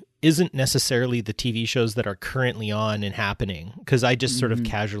 weirdly, isn't necessarily the TV shows that are currently on and happening, because I just sort of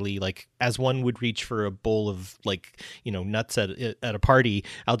casually, like as one would reach for a bowl of like, nuts at a party,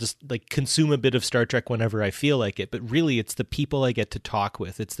 I'll just like consume a bit of Star Trek whenever I feel like it. But really it's the people I get to talk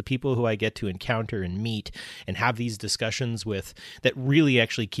with. It's the people who I get to encounter and meet and have these discussions with that really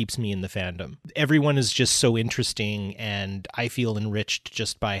actually keeps me in the fandom. Everyone is just so interesting, and I feel enriched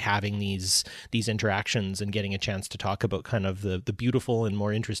just by having these interactions and getting a chance to talk about kind of the beautiful and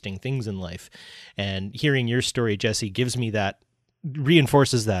more interesting things in life. And hearing your story, Jessie,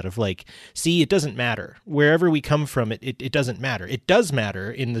 reinforces that of like, see, it doesn't matter wherever we come from. It doesn't matter. It does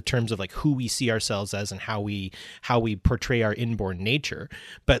matter in the terms of like who we see ourselves as and how we portray our inborn nature.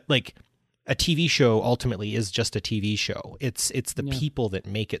 But like a TV show ultimately is just a TV show. It's the people that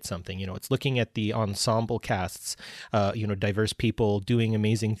make it something. It's looking at the ensemble casts, diverse people doing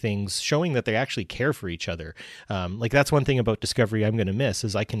amazing things, showing that they actually care for each other. Like that's one thing about Discovery I'm going to miss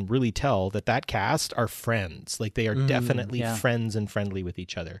is I can really tell that cast are friends. Like they are definitely friends and friendly with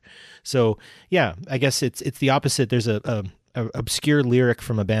each other. So yeah, I guess it's the opposite. There's a obscure lyric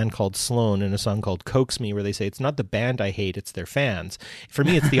from a band called Sloan in a song called Coax Me where they say, it's not the band I hate, it's their fans. For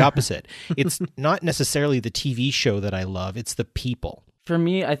me, it's the opposite. It's not necessarily the TV show that I love, it's the people. For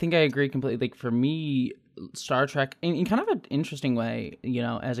me, I think I agree completely. Like for me, Star Trek, in kind of an interesting way,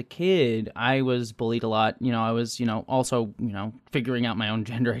 as a kid, I was bullied a lot. I was, also, figuring out my own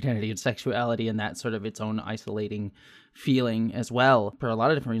gender identity and sexuality and that sort of its own isolating feeling as well for a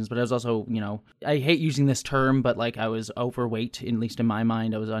lot of different reasons. But I was also, I hate using this term, but like I was overweight, at least in my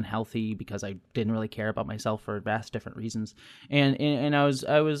mind. I was unhealthy because I didn't really care about myself for vast different reasons. And I was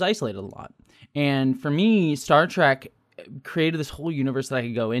isolated a lot. And for me, Star Trek created this whole universe that I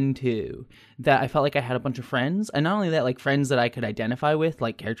could go into that I felt like I had a bunch of friends. And not only that, like friends that I could identify with,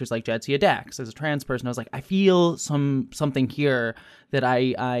 like characters like Jessie Dax. As a trans person, I was like, I feel something here that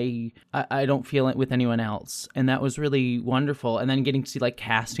I don't feel it with anyone else. And that was really wonderful. And then getting to see like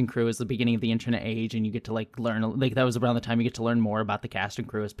cast and crew as the beginning of the internet age, and you get to like learn, like that was around the time you get to learn more about the cast and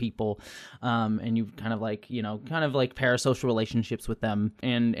crew as people. And you kind of like, parasocial relationships with them.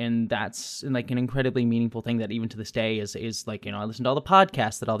 And that's like an incredibly meaningful thing that even to this day is like, I listen to all the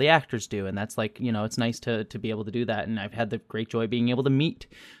podcasts that all the actors do. And that's like, it's nice to be able to do that. And I've had the great joy being able to meet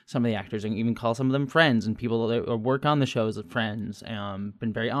some of the actors and even call some of them friends and people that work on the shows as friends.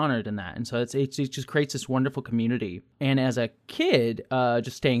 Been very honored in that. And so it just creates this wonderful community. And as a kid,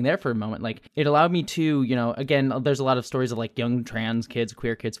 just staying there for a moment, like it allowed me to, again, there's a lot of stories of like young trans kids,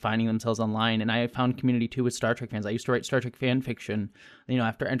 queer kids finding themselves online. And I found community too with Star Trek fans. I used to write Star Trek fan fiction.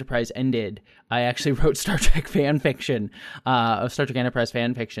 After Enterprise ended, I actually wrote Star Trek fan fiction, Star Trek Enterprise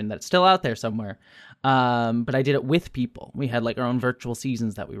fan fiction that's still out there somewhere. But I did it with people. We had like our own virtual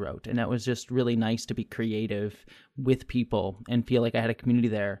seasons that we wrote. And that was just really nice to be creative with people and feel like I had a community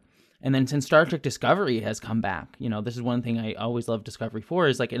there. And then since Star Trek Discovery has come back, this is one thing I always loved Discovery for,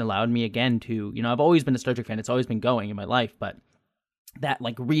 is like it allowed me again to, I've always been a Star Trek fan. It's always been going in my life, but that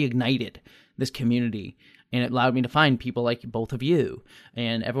like reignited this community. And it allowed me to find people like both of you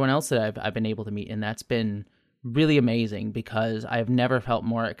and everyone else that I've been able to meet. And that's been really amazing because I've never felt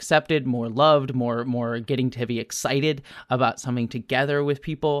more accepted, more loved, more getting to be excited about something together with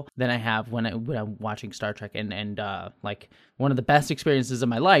people than I have when I'm watching Star Trek. And like one of the best experiences of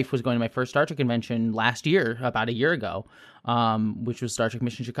my life was going to my first Star Trek convention last year, about a year ago, which was Star Trek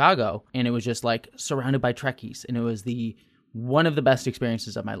Mission Chicago. And it was just like surrounded by Trekkies. And it was one of the best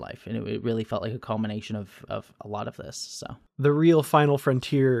experiences of my life. And it really felt like a culmination of a lot of this. So the real final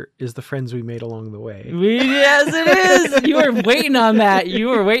frontier is the friends we made along the way. Yes, it is. You were waiting on that.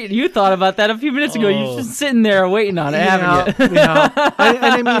 You thought about that a few minutes ago. You're just sitting there waiting on it, haven't you?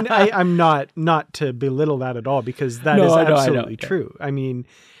 I mean, I'm not to belittle that at all, because that is absolutely true. I mean,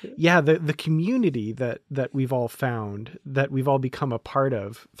 yeah, the community that we've all found, that we've all become a part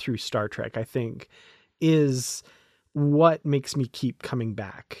of through Star Trek, I think is what makes me keep coming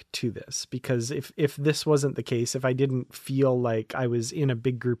back to this. Because if this wasn't the case, if I didn't feel like I was in a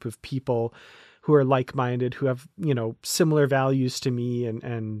big group of people who are like-minded, who have, similar values to me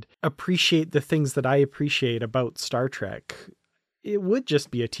and appreciate the things that I appreciate about Star Trek, it would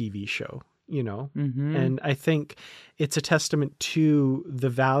just be a TV show, Mm-hmm. And I think it's a testament to the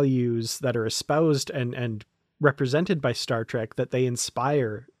values that are espoused and represented by Star Trek that they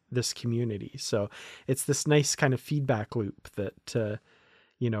inspire this community. So it's this nice kind of feedback loop that,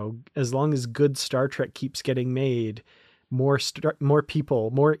 as long as good Star Trek keeps getting made, more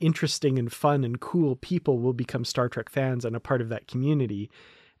people, more interesting and fun and cool people will become Star Trek fans and a part of that community.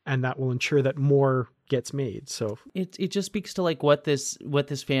 And that will ensure that more gets made. So it just speaks to like what this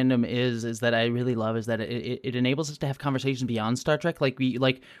fandom is that I really love, is that it enables us to have conversations beyond Star Trek. Like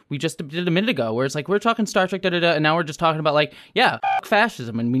we just did a minute ago, where it's like we're talking Star Trek, and now we're just talking about like,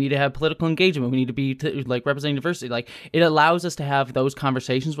 fascism, and we need to have political engagement. We need to be like representing diversity. Like it allows us to have those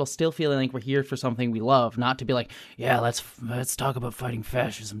conversations while still feeling like we're here for something we love, not to be like, let's talk about fighting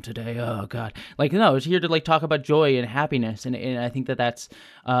fascism today. Oh God, like no, it's here to like talk about joy and happiness, and I think that's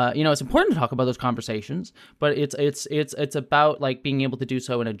it's important to talk about those conversations. But it's about like being able to do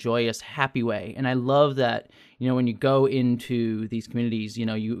so in a joyous, happy way. And I love that, when you go into these communities,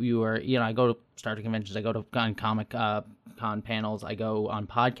 you are, I go to Star Trek conventions, I go to comic con panels, I go on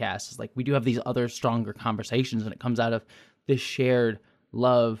podcasts. It's like we do have these other stronger conversations, and it comes out of this shared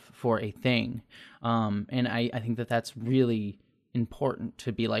love for a thing. And I think that that's really, important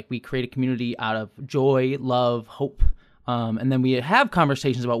to be like, we create a community out of joy, love, hope. And then we have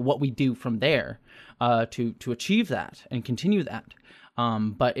conversations about what we do from there to achieve that and continue that.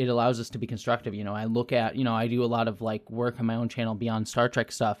 But it allows us to be constructive. I look at, I do a lot of like work on my own channel beyond Star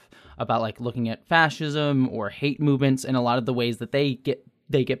Trek stuff about like looking at fascism or hate movements, and a lot of the ways that they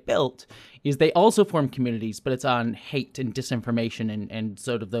get built is they also form communities, but it's on hate and disinformation and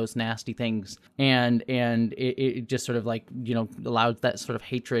sort of those nasty things. And it just sort of like, allows that sort of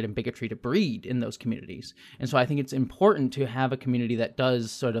hatred and bigotry to breed in those communities. And so I think it's important to have a community that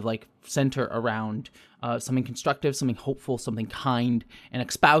does sort of like center around something constructive, something hopeful, something kind, and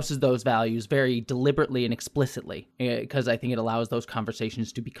espouses those values very deliberately and explicitly, because I think it allows those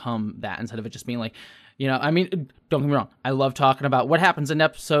conversations to become that instead of it just being like, don't get me wrong, I love talking about what happens in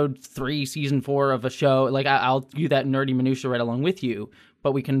episode 3, season 4 of a show. Like I'll do that nerdy minutia right along with you,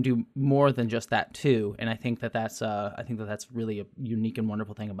 but we can do more than just that too. And I think that's really a unique and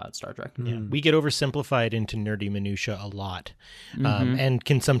wonderful thing about Star Trek. Yeah, we get oversimplified into nerdy minutia a lot, and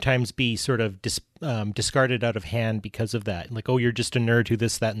can sometimes be sort of discarded out of hand because of that. Like, oh, you're just a nerd who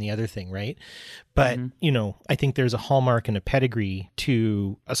this, that, and the other thing, right? But I think there's a hallmark and a pedigree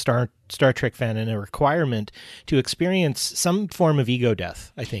to a Star Trek fan and a requirement to experience some form of ego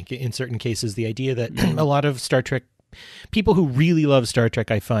death. I think in certain cases, the idea that a lot of Star Trek people who really love Star Trek,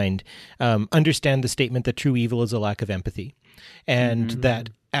 I find, understand the statement that true evil is a lack of empathy, and that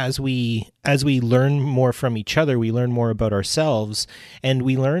as we learn more from each other, we learn more about ourselves, and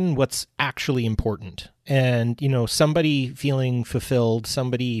we learn what's actually important. And, somebody feeling fulfilled,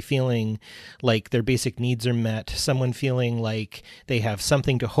 somebody feeling like their basic needs are met, someone feeling like they have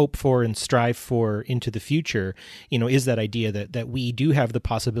something to hope for and strive for into the future, is that idea that we do have the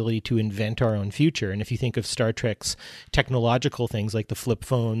possibility to invent our own future. And if you think of Star Trek's technological things like the flip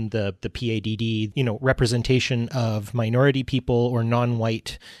phone, the PADD, representation of minority people or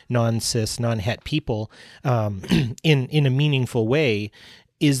non-white, non-cis, non-het people in a meaningful way,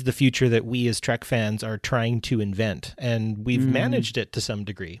 is the future that we as Trek fans are trying to invent, and we've managed it to some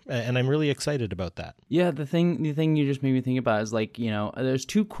degree, and I'm really excited about that. Yeah, the thing you just made me think about is like, there's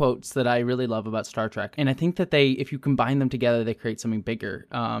 2 quotes that I really love about Star Trek, and I think that if you combine them together, they create something bigger.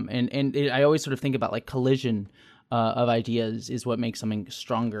 I always sort of think about like collision of ideas is what makes something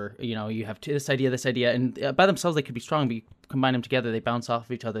stronger. You have this idea, and by themselves they could be strong, but you combine them together, they bounce off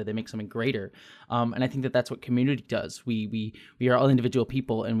of each other, they make something greater. And I think that's what community does. We are all individual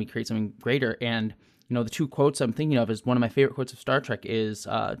people, and we create something greater. And the 2 quotes I'm thinking of is one of my favorite quotes of Star Trek is,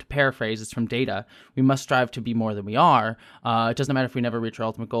 to paraphrase, it's from Data: "We must strive to be more than we are. It doesn't matter if we never reach our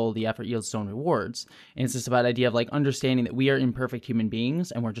ultimate goal, the effort yields its own rewards." And it's just about the idea of like understanding that we are imperfect human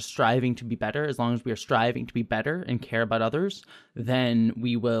beings, and we're just striving to be better. As long as we are striving to be better and care about others, then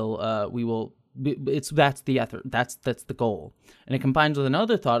we will that's the effort. That's the goal. And it combines with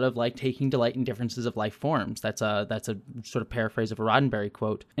another thought of like taking delight in differences of life forms. That's a sort of paraphrase of a Roddenberry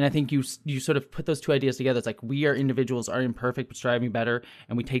quote. And I think you sort of put those 2 ideas together. It's like we are individuals, are imperfect but striving better,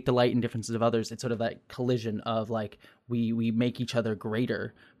 and we take delight in differences of others. It's sort of that collision of like we make each other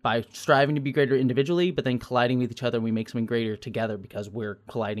greater by striving to be greater individually, but then colliding with each other, and we make something greater together because we're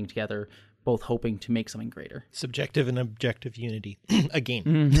colliding together, both hoping to make something greater. Subjective and objective unity.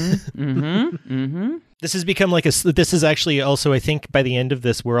 Again. This has become like this is actually also, I think by the end of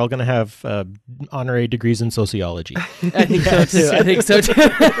this, we're all going to have honorary degrees in sociology. I think so too.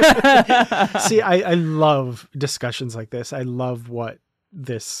 See, I love discussions like this. I love what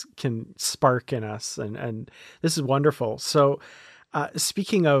this can spark in us. And this is wonderful. So,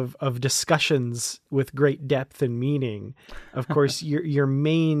 speaking of discussions with great depth and meaning, of course, your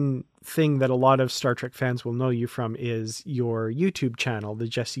main thing that a lot of Star Trek fans will know you from is your YouTube channel, the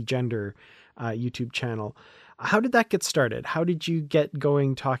Jessie Gender YouTube channel. How did that get started? How did you get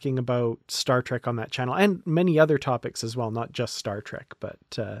going talking about Star Trek on that channel and many other topics as well, not just Star Trek, but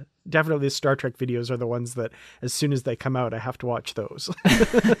definitely the Star Trek videos are the ones that as soon as they come out, I have to watch those.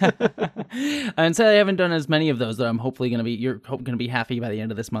 And so I haven't done as many of those that I'm hopefully you're going to be happy by the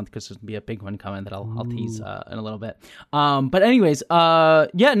end of this month, because there's going to be a big one coming that I'll tease in a little bit. But anyways, so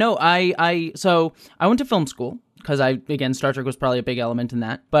I went to film school, because Star Trek was probably a big element in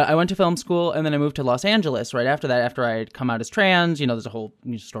that. But I went to film school, and then I moved to Los Angeles right after that, after I had come out as trans. There's a whole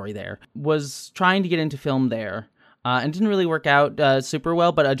story there. Was trying to get into film there, and didn't really work out super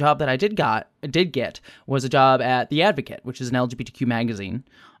well. But a job that I did got did get was a job at The Advocate, which is an LGBTQ magazine.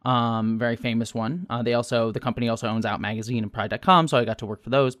 Very famous one. The company also owns Out Magazine and Pride.com, so I got to work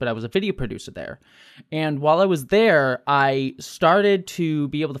for those, but I was a video producer there. And while I was there, I started to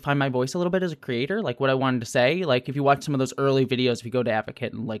be able to find my voice a little bit as a creator, like what I wanted to say. Like if you watch some of those early videos, if you go to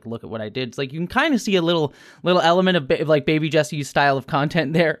Advocate and like look at what I did, it's like you can kind of see a little element of like Baby Jessie's style of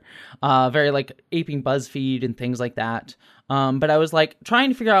content there, very like aping BuzzFeed and things like that. But I was like trying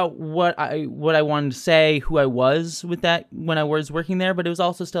to figure out what I wanted to say, who I was with that when I was working there, but it was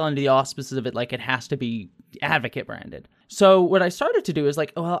also still under the auspices of it, like it has to be Advocate branded. So what I started to do is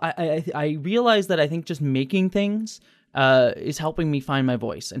like, well, I realized that I think just making things is helping me find my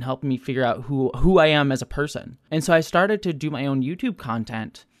voice and helping me figure out who I am as a person. And so I started to do my own YouTube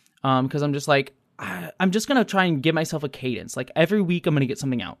content because I'm just like, I'm just going to try and give myself a cadence. Like every week I'm going to get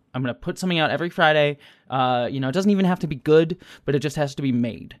something out. I'm going to put something out every Friday. It doesn't even have to be good, but it just has to be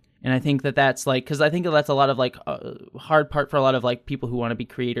made. And I think that's like, because I think that's a lot of like hard part for a lot of like people who want to be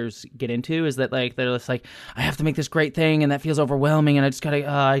creators get into is that like, they're just like, I have to make this great thing and that feels overwhelming and I just gotta,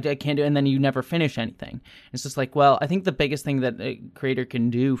 I can't do it. And then you never finish anything. It's just like, well, I think the biggest thing that a creator can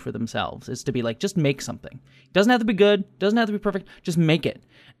do for themselves is to be like, just make something. It doesn't have to be good. Doesn't have to be perfect. Just make it.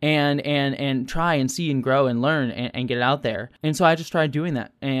 And try and see and grow and learn and get it out there. And so I just tried doing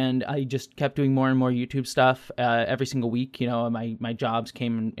that. And I just kept doing more and more YouTube stuff every single week. My jobs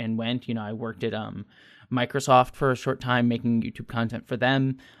came and went. I worked at Microsoft for a short time making YouTube content for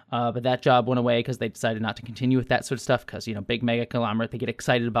them. But that job went away because they decided not to continue with that sort of stuff because, big mega conglomerate, they get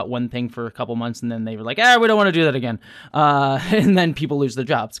excited about one thing for a couple months and then they were like, we don't want to do that again. And then people lose their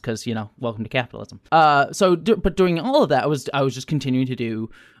jobs because, welcome to capitalism. But during all of that, I was just continuing to do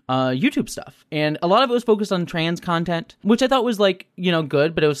YouTube stuff. And a lot of it was focused on trans content, which I thought was like,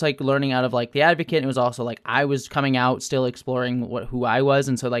 good, but it was like learning out of like The Advocate. And it was also like, I was coming out still exploring who I was.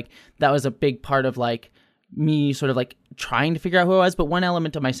 And so like, that was a big part of like me sort of like trying to figure out who I was. But one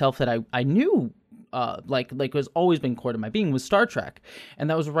element of myself that I knew like was always been core to my being was Star Trek. And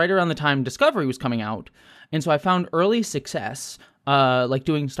that was right around the time Discovery was coming out. And so I found early success like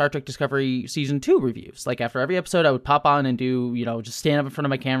doing Star Trek Discovery Season 2 reviews. Like after every episode, I would pop on and do, just stand up in front of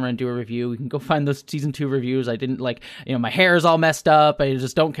my camera and do a review. You can go find those Season 2 reviews. I didn't like, my hair is all messed up. I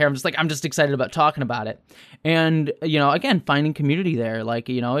just don't care. I'm just excited about talking about it. And, again, finding community there. Like,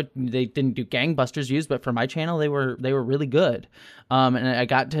 they didn't do gangbusters views, but for my channel, they were really good. And I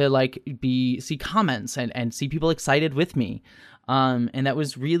got to see comments and see people excited with me. And that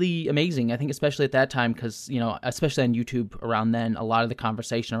was really amazing. I think especially at that time, because, especially on YouTube around then, a lot of the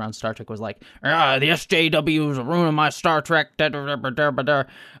conversation around Star Trek was like, the SJWs are ruining my Star Trek. So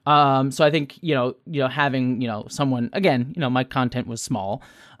I think, having, someone, again, my content was small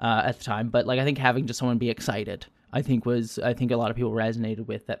at the time, but I think having just someone be excited, I think a lot of people resonated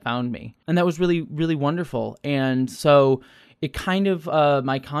with that found me. And that was really, really wonderful. And so it kind of,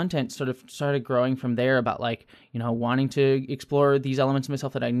 my content sort of started growing from there about wanting to explore these elements of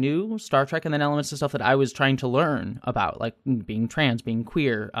myself that I knew, Star Trek, and then elements of stuff that I was trying to learn about, like being trans, being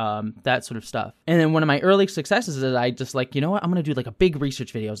queer, that sort of stuff. And then one of my early successes is I just I'm going to do a big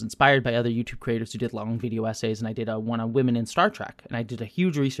research videos inspired by other YouTube creators who did long video essays. And I did one on women in Star Trek, and I did a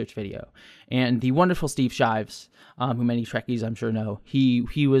huge research video. And the wonderful Steve Shives, who many Trekkies I'm sure know,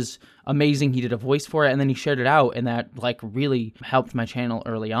 he was amazing. He did a voice for it, and then he shared it out, and that really helped my channel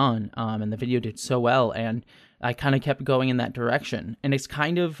early on. And the video did so well, and I kind of kept going in that direction. And it's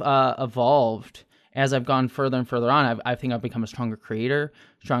kind of evolved as I've gone further and further on. I think I've become a stronger creator,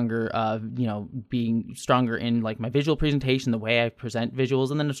 stronger, being stronger in my visual presentation, the way I present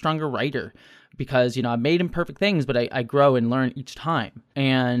visuals, and then a stronger writer because, I've made imperfect things, but I grow and learn each time.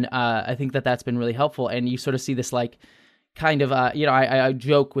 And I think that's been really helpful. And you sort of see this kind of, I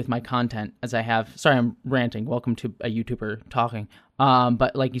joke with my content as I have, sorry, I'm ranting. Welcome to a YouTuber talking.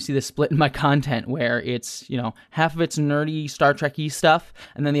 But you see this split in my content where it's, half of it's nerdy Star Trek-y stuff,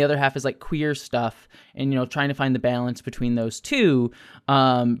 and then the other half is queer stuff, and, trying to find the balance between those two,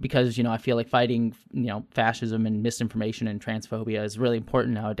 because, I feel like fighting, fascism and misinformation and transphobia is really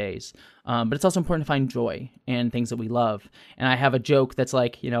important nowadays. But it's also important to find joy and things that we love. And I have a joke that's a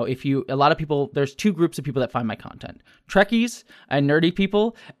lot of people, there's two groups of people that find my content: Trekkies and nerdy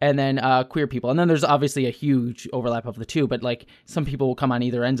people, and then queer people. And then there's obviously a huge overlap of the two, but some people will come on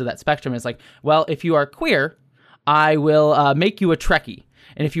either ends of that spectrum. It's well, if you are queer, I will make you a Trekkie.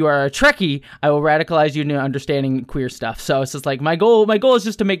 And if you are a Trekkie, I will radicalize you into understanding queer stuff. So it's just my goal is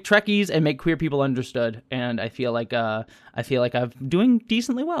just to make Trekkies and make queer people understood. And I feel like I'm doing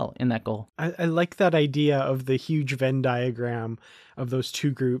decently well in that goal. I like that idea of the huge Venn diagram those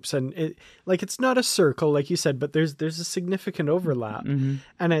two groups, and it's not a circle like you said, but there's a significant overlap. Mm-hmm.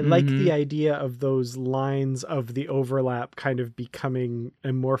 And I like the idea of those lines of the overlap kind of becoming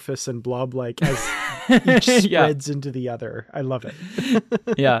amorphous and blob-like as each spreads into the other. I love it.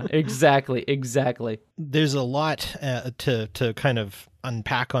 Yeah, exactly. There's a lot to kind of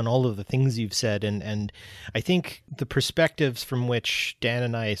unpack on all of the things you've said, and I think the perspectives from which Dan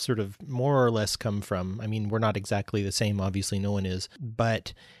and I sort of more or less come from, I mean, we're not exactly the same, obviously no one is,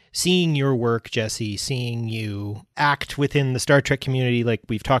 but seeing your work, Jessie, seeing you act within the Star Trek community like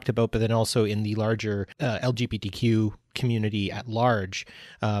we've talked about, but then also in the larger LGBTQ community at large.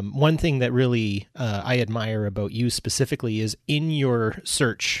 One thing that really I admire about you specifically is in your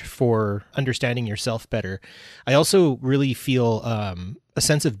search for understanding yourself better, I also really feel a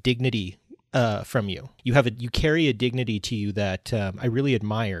sense of dignity from you. You carry a dignity to you that I really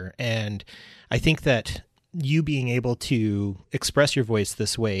admire, and I think that you being able to express your voice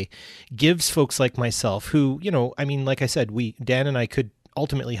this way gives folks like myself who, I mean, like I said, Dan and I could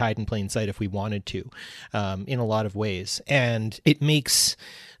ultimately hide in plain sight if we wanted to, in a lot of ways. And it makes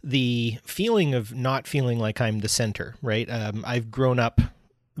the feeling of not feeling like I'm the center, right? I've grown up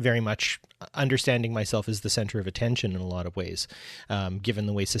very much understanding myself as the center of attention in a lot of ways, given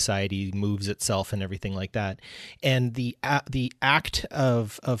the way society moves itself and everything like that. And the act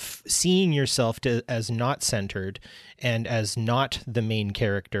of seeing yourself as not centered and as not the main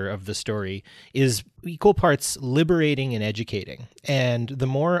character of the story is equal parts liberating and educating. And the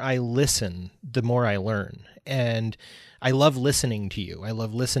more I listen, the more I learn. And I love listening to you. I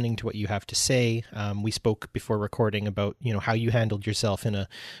love listening to what you have to say. We spoke before recording about, how you handled yourself in a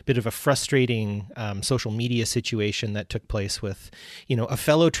bit of a frustrating social media situation that took place with, a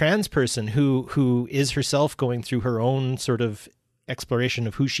fellow trans person who is herself going through her own sort of exploration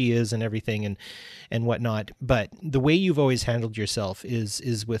of who she is and everything and whatnot. But the way you've always handled yourself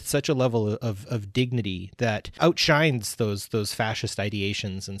is with such a level of dignity that outshines those fascist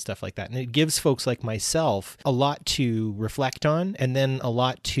ideations and stuff like that. And it gives folks like myself a lot to reflect on, and then a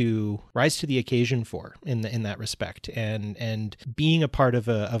lot to rise to the occasion for in that respect. And being a part of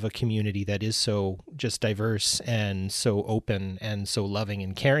a community that is so just diverse and so open and so loving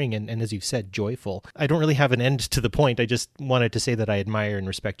and caring and as you've said, joyful. I don't really have an end to the point. I just wanted to say that I admire and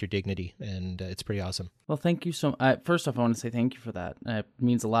respect your dignity, and it's pretty awesome. Well, thank you so much. First off, I want to say thank you for that. It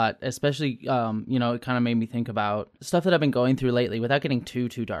means a lot, especially, it kind of made me think about stuff that I've been going through lately without getting too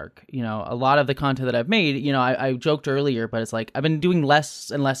dark. A lot of the content that I've made, I joked earlier, but it's like I've been doing less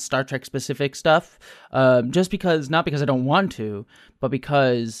and less Star Trek specific stuff, not because I don't want to, but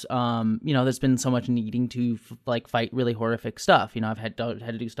because, there's been so much needing to fight really horrific stuff. I've had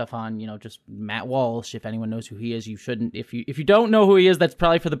to do stuff on, just Matt Walsh. If anyone knows who he is, you shouldn't. If you don't know who he is, that's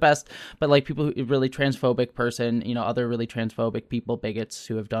probably for the best. But people who really transphobic person, other really transphobic people, bigots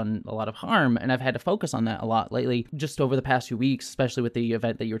who have done a lot of harm. And I've had to focus on that a lot lately, just over the past few weeks, especially with the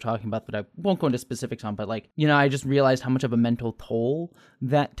event that you were talking about that I won't go into specifics on. But I just realized how much of a mental toll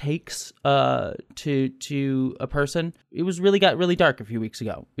that takes to a person. It got really dark a few weeks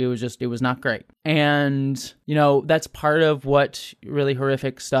ago. It was not great. And, that's part of what really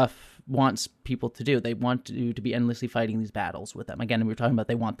horrific stuff wants people to do. They want to be endlessly fighting these battles with them. Again, we were talking about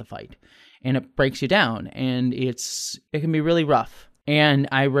they want the fight. And it breaks you down. And it can be really rough. And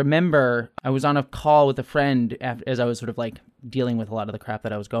I remember I was on a call with a friend as I was sort of dealing with a lot of the crap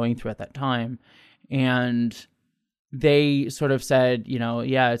that I was going through at that time. And they sort of said,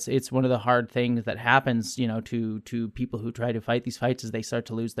 it's one of the hard things that happens, to people who try to fight these fights is they start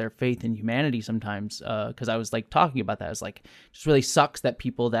to lose their faith in humanity sometimes. Because I was talking about that. I was it just really sucks that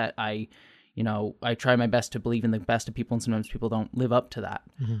people that I try my best to believe in the best of people, and sometimes people don't live up to that.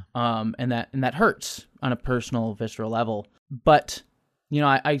 Mm-hmm. And that hurts on a personal, visceral level. But,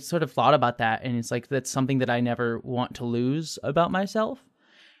 I sort of thought about that, and it's that's something that I never want to lose about myself.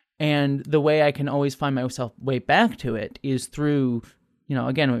 And the way I can always find myself way back to it is through,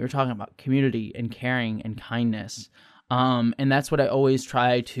 again, we were talking about community and caring and kindness. And that's what I always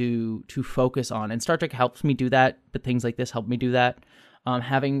try to focus on. And Star Trek helps me do that, but things like this help me do that.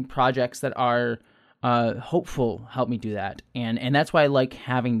 Having projects that are hopeful help me do that. And that's why I like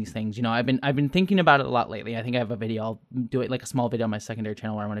having these things. I've been thinking about it a lot lately. I think I have a video. I'll do it a small video on my secondary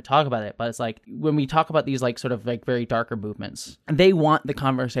channel where I want to talk about it. But it's when we talk about these sort of very darker movements, they want the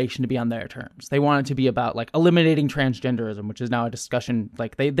conversation to be on their terms. They want it to be about eliminating transgenderism, which is now a discussion.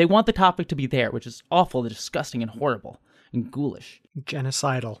 They want the topic to be there, which is awful, disgusting, and horrible and ghoulish.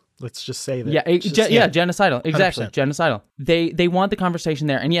 Genocidal. Let's just say that. Yeah, genocidal. Exactly, 100%. genocidal. They want the conversation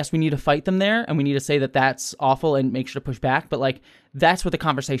there, and yes, we need to fight them there, and we need to say that that's awful and make sure to push back. But like, that's what the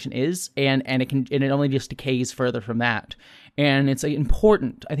conversation is, and it only just decays further from that. And it's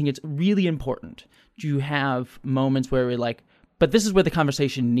important. I think it's really important to have moments where we're like, but this is where the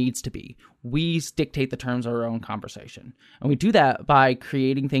conversation needs to be. We dictate the terms of our own conversation. And we do that by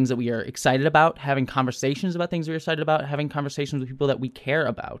creating things that we are excited about, having conversations about things we're excited about, having conversations with people that we care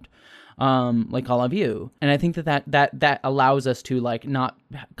about, like all of you. And I think that allows us to like not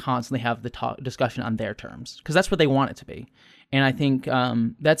constantly have the discussion on their terms, because that's what they want it to be. And I think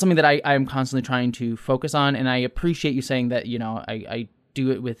that's something that I'm constantly trying to focus on. And I appreciate you saying that, I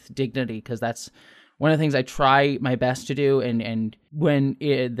do it with dignity, because that's one of the things I try my best to do. And when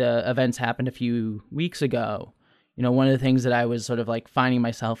the events happened a few weeks ago, one of the things that I was sort of like finding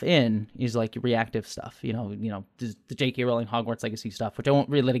myself in is like reactive stuff, the J.K. Rowling Hogwarts Legacy stuff, which I won't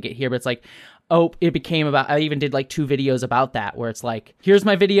really litigate here, but it's like, it became about, I even did like 2 videos about that, where it's like, here's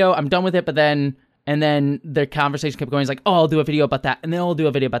my video, I'm done with it, and then the conversation kept going. It's like, I'll do a video about that, and then I'll do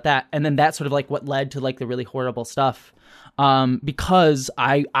a video about that. And then that's sort of like what led to like the really horrible stuff, because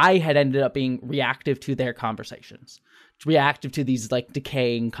I had ended up being reactive to their conversations, reactive to these like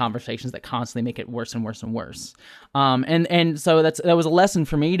decaying conversations that constantly make it worse and worse and worse. And so that was a lesson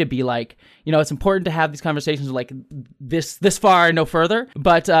for me to be like, it's important to have these conversations like this far and no further.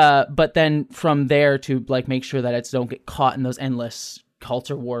 But then from there to like make sure that don't get caught in those endless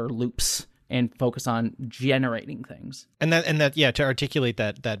culture war loops, and focus on generating things. And that to articulate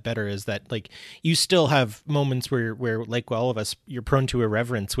that better is that like you still have moments where like all of us, you're prone to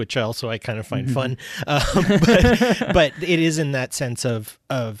irreverence, which also I kind of find fun. But it is in that sense of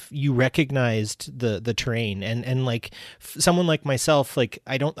you recognized the terrain and like someone like myself, like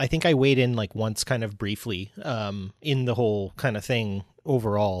I think I weighed in like once kind of briefly in the whole kind of thing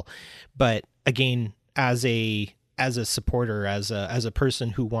overall. But again, as a supporter, as a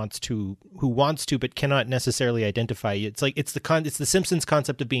person who wants to but cannot necessarily identify, it's like it's the Simpsons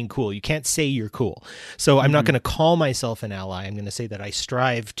concept of being cool. You can't say you're cool, so I'm not going to call myself an ally. I'm going to say that I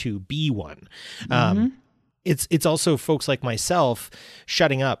strive to be one. It's also folks like myself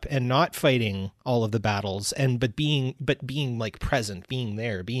shutting up and not fighting all of the battles, but being like present, being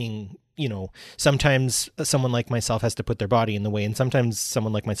there, being, sometimes someone like myself has to put their body in the way, and sometimes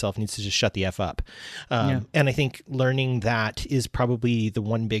someone like myself needs to just shut the F up. And I think learning that is probably the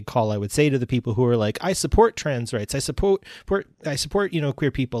one big call I would say to the people who are like, I support trans rights. I support,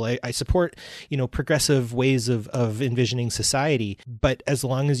 queer people. I support, progressive ways of envisioning society. But as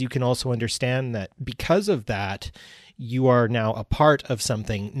long as you can also understand that because of that, you are now a part of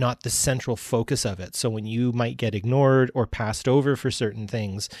something, not the central focus of it. So when you might get ignored or passed over for certain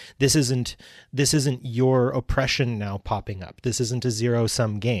things, this isn't your oppression now popping up. This isn't a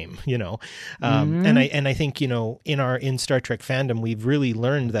zero-sum game, And I think, in Star Trek fandom, we've really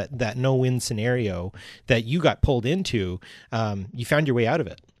learned that no-win scenario that you got pulled into, you found your way out of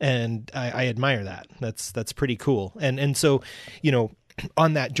it. And I admire that. That's pretty cool. And so,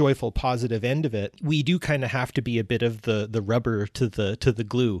 on that joyful, positive end of it, we do kind of have to be a bit of the rubber to the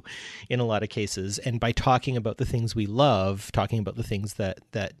glue in a lot of cases. And by talking about the things we love, talking about the things that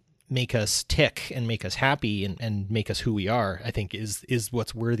make us tick and make us happy and make us who we are, I think is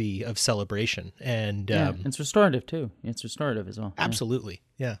what's worthy of celebration. And it's restorative too. It's restorative as well. Absolutely.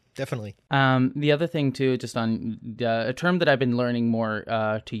 Yeah, definitely. The other thing too, just on a term that I've been learning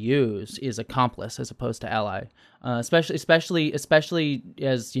more to use is accomplice as opposed to ally. Especially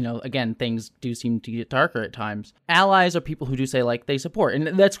as, again, things do seem to get darker at times. Allies are people who do say like they support,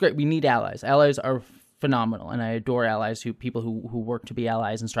 and that's great. We need allies. Allies are phenomenal, and I adore allies, people who work to be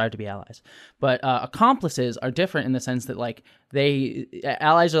allies and strive to be allies. But accomplices are different in the sense that like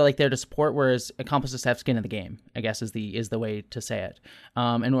allies are like there to support, whereas accomplices have skin in the game, I guess is the way to say it.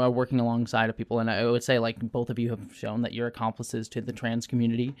 And we're working alongside of people, and I would say like both of you have shown that you're accomplices to the trans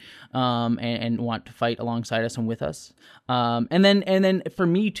community, and want to fight alongside us and with us. And then for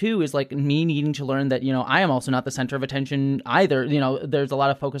me too is like me needing to learn that I am also not the center of attention either. There's a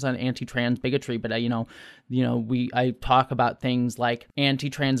lot of focus on anti-trans bigotry, but I talk about things like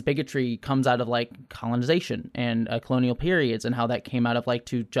anti-trans bigotry comes out of like colonization and colonial periods, and how that came out of like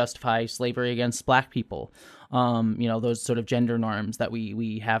to justify slavery against black people. those sort of gender norms that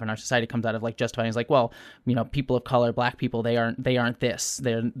we have in our society comes out of like justifying is like, well, people of color, black people, they aren't this,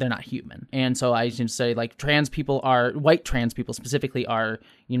 they're not human. And so I just say like white trans people specifically are,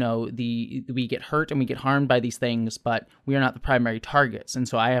 we get hurt and we get harmed by these things, but we are not the primary targets. And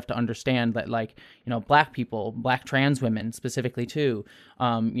so I have to understand that like, black people, black trans women specifically too,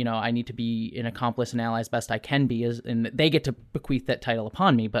 I need to be an accomplice and ally as best I can be, and they get to bequeath that title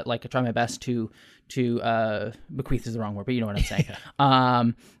upon me, but like I try my best to bequeath is the wrong word, but you know what I'm saying.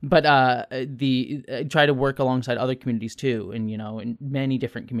 I try to work alongside other communities too, and in many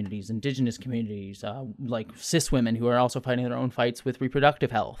different communities, indigenous communities, like cis women who are also fighting their own fights with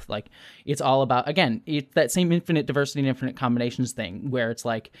reproductive health. Like it's all about, again, that same infinite diversity and infinite combinations thing, where it's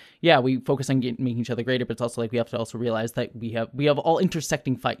like, yeah, we focus on making each other greater, but it's also like we have to also realize that we have all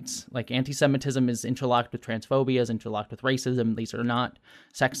intersecting fights. Like anti-Semitism is interlocked with transphobia, is interlocked with racism. These are not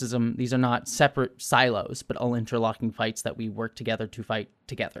sexism. These are not separate silos, but all interlocking fights that we work together to fight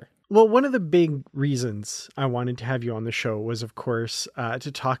together. Well, one of the big reasons I wanted to have you on the show was, of course,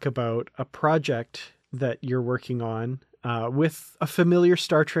 to talk about a project that you're working on with a familiar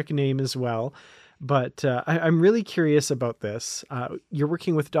Star Trek name as well. But I'm really curious about this. You're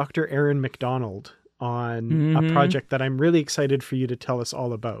working with Dr. Aaron McDonald on a project that I'm really excited for you to tell us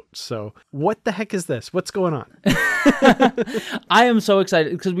all about. So what the heck is this? What's going on? I am so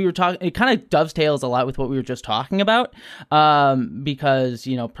excited because we were talking, it kind of dovetails a lot with what we were just talking about, because,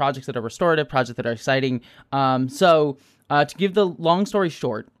 projects that are restorative, projects that are exciting. To give the long story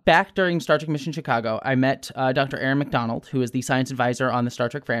short, back during Star Trek Mission Chicago, I met Dr. Aaron McDonald, who is the science advisor on the Star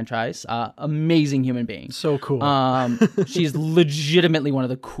Trek franchise. Amazing human being. So cool. She's legitimately one of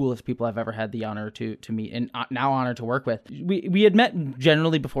the coolest people I've ever had the honor to meet, and now honored to work with. We had met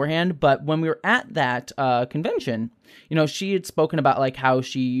generally beforehand, but when we were at that convention, she had spoken about like how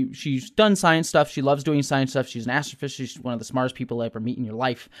she's done science stuff. She loves doing science stuff. She's an astrophysicist. She's one of the smartest people you'll ever meet in your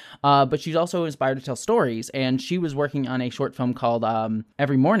life. But she's also inspired to tell stories, and she was working on a short film called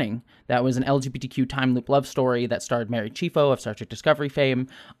Every Morning. That was an LGBTQ time loop love story that starred Mary Chieffo of Star Trek Discovery fame,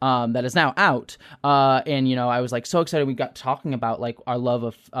 that is now out. And I was like so excited. We got talking about like our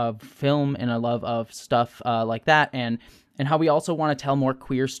love of film and our love of stuff like that, and how we also want to tell more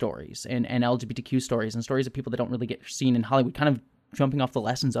queer stories and LGBTQ stories and stories of people that don't really get seen in Hollywood, kind of jumping off the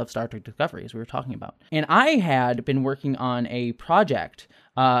lessons of Star Trek Discovery, as we were talking about. And I had been working on a project.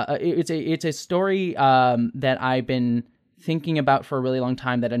 It's a story that I've been thinking about for a really long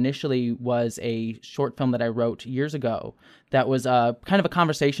time, that initially was a short film that I wrote years ago that was kind of a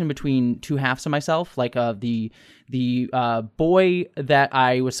conversation between two halves of myself, like the boy that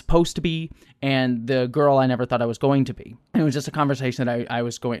I was supposed to be and the girl I never thought I was going to be. And it was just a conversation that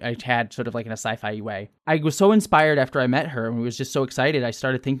I had sort of like in a sci-fi way. I was so inspired after I met her and was just so excited. I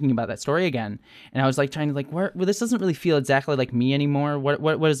started thinking about that story again. And I was like trying to like, well, this doesn't really feel exactly like me anymore.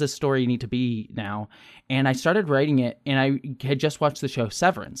 What does this story need to be now? And I started writing it, and I had just watched the show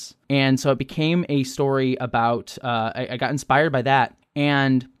Severance. And so it became a story about, I got inspired by that.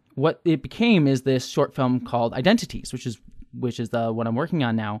 And what it became is this short film called Identities, which is the one I'm working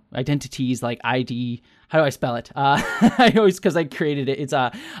on now. Identities, like ID. How do I spell it? I always, because I created it. It's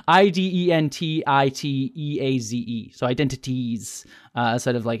IDENTITEAZE. So Identities,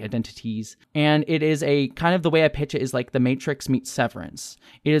 instead of like Identities. And it is a kind of, the way I pitch it is like The Matrix meets Severance.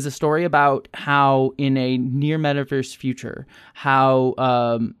 It is a story about how in a near metaverse future, how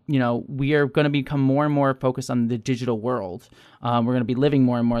we are going to become more and more focused on the digital world. We're going to be living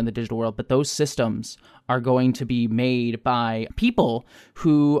more and more in the digital world, but those systems are going to be made by people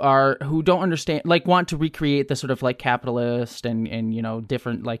who don't understand, like want to recreate the sort of like capitalist and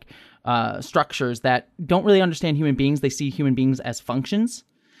different like structures that don't really understand human beings. They see human beings as functions.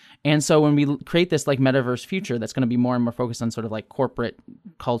 And so when we create this like metaverse future that's going to be more and more focused on sort of like corporate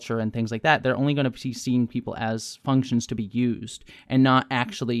culture and things like that, they're only going to be seeing people as functions to be used and not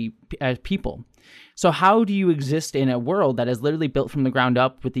actually as people. So how do you exist in a world that is literally built from the ground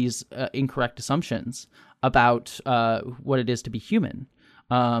up with these incorrect assumptions about what it is to be human?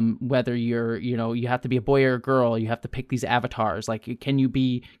 Whether you have to be a boy or a girl, you have to pick these avatars. Like, can you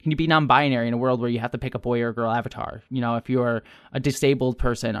be non-binary in a world where you have to pick a boy or a girl avatar? If you're a disabled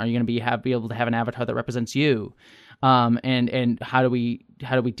person, are you going to be able to have an avatar that represents you? And how do we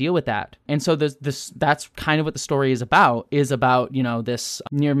deal with that? And so that's kind of what the story is about this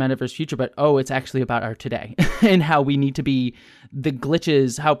near metaverse future, but it's actually about our today and how we need to be the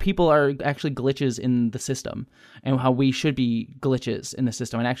glitches, how people are actually glitches in the system and how we should be glitches in the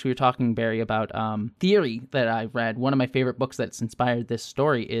system. And actually, we're talking, Barry, about theory that I've read. One of my favorite books that's inspired this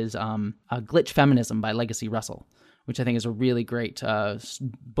story is Glitch Feminism by Legacy Russell, which I think is a really great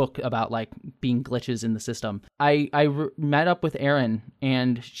book about like being glitches in the system. I met up with Erin,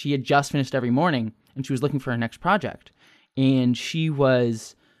 and she had just finished Every Morning, and she was looking for her next project, and she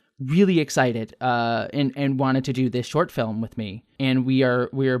was really excited and wanted to do this short film with me, and we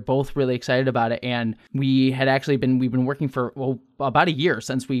are both really excited about it. And we've been working for about a year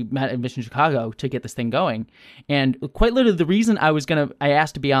since we met at Mission Chicago to get this thing going. And quite literally, the reason I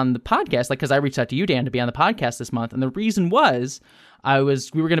asked to be on the podcast, like, because I reached out to you, Dan, to be on the podcast this month, and the reason was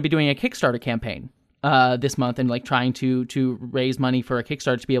we were going to be doing a Kickstarter campaign this month, and like trying to raise money for a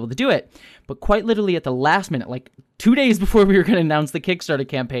Kickstarter to be able to do it. But quite literally at the last minute, like 2 days before we were going to announce the Kickstarter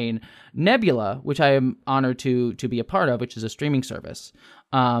campaign, Nebula, which I am honored to be a part of, which is a streaming service,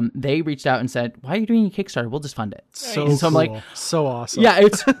 they reached out and said, "Why are you doing a Kickstarter? We'll just fund it." So and so I'm like, so awesome. Yeah,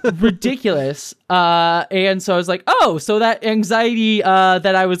 it's ridiculous. And so I was like, oh, so that anxiety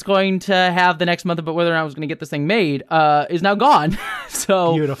that I was going to have the next month about whether or not I was going to get this thing made is now gone.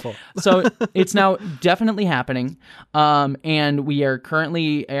 So beautiful. So it's now definitely happening. And we are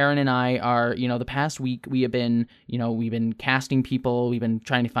currently, Erin and I are, the past week we've been casting people. We've been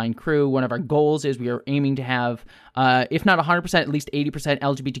trying to find crew. One of our goals is we are aiming to have, if not 100%, at least 80%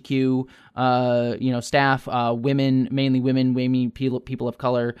 LGBTQ, staff, mainly people of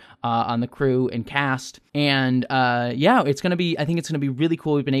color, on the crew and cast. And, I think it's going to be really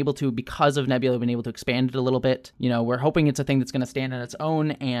cool. We've been able to, because of Nebula, we've been able to expand it a little bit. We're hoping it's a thing that's going to stand on its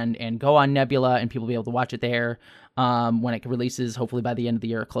own and go on Nebula, and people will be able to watch it there when it releases, hopefully by the end of the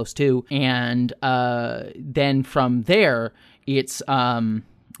year or close to. And then from there, it's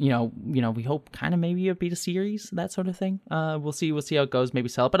we hope kind of maybe it'll be a series, that sort of thing. We'll see how it goes, maybe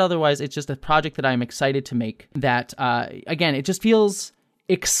sell it. But otherwise, it's just a project that I'm excited to make that, again, it just feels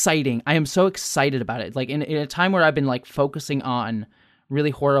exciting. I am so excited about it. Like in a time where I've been like focusing on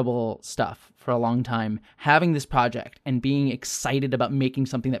really horrible stuff for a long time, having this project and being excited about making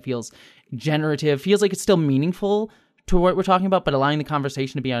something that feels generative, feels like it's still meaningful to what we're talking about, but allowing the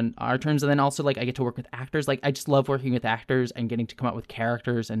conversation to be on our terms. And then also, like, I get to work with actors. Like, I just love working with actors and getting to come up with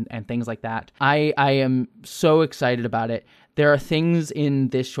characters and things like that. I am so excited about it. There are things in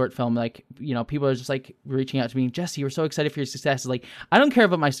this short film, like, people are just like reaching out to me, "Jessie, we're so excited for your success." It's like, I don't care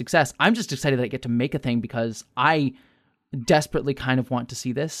about my success. I'm just excited that I get to make a thing, because I desperately kind of want to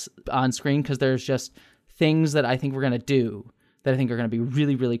see this on screen, because there's just things that I think we're going to do that I think are going to be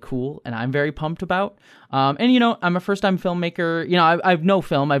really, really cool, and I'm very pumped about. I'm a first-time filmmaker. I've no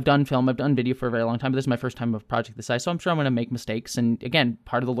film. I've done video for a very long time, but this is my first time of a project this size, so I'm sure I'm going to make mistakes. And again,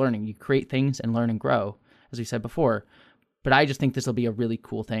 part of the learning, you create things and learn and grow, as we said before. But I just think this will be a really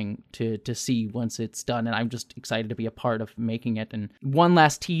cool thing to see once it's done, and I'm just excited to be a part of making it. And one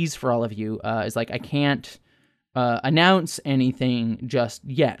last tease for all of you is, like, I can't announce anything just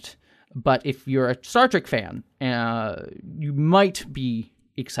yet. But if you're a Star Trek fan, you might be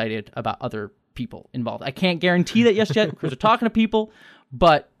excited about other people involved. I can't guarantee that just yet, because we're talking to people,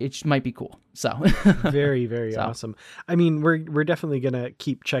 but it might be cool. So very, very awesome. I mean, we're definitely going to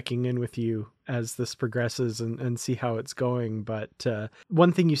keep checking in with you as this progresses and see how it's going. But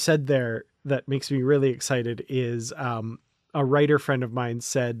one thing you said there that makes me really excited is a writer friend of mine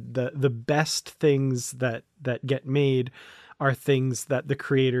said the best things that get made are things that the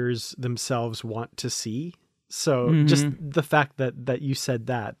creators themselves want to see. So just the fact that you said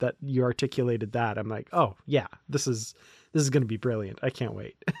that you articulated that, I'm like, oh yeah, this is going to be brilliant. I can't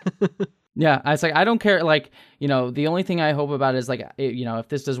wait. Yeah, it's like, I don't care. Like, the only thing I hope about is, like, if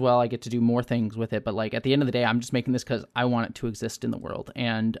this does well, I get to do more things with it. But, like, at the end of the day, I'm just making this because I want it to exist in the world.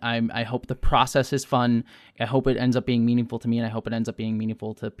 And I hope the process is fun. I hope it ends up being meaningful to me, and I hope it ends up being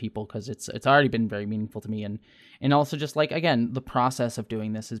meaningful to people, because it's already been very meaningful to me. And also, just, like, again, the process of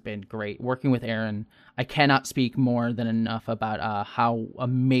doing this has been great. Working with Erin, I cannot speak more than enough about how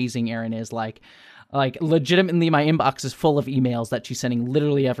amazing Erin is. Like legitimately, my inbox is full of emails that she's sending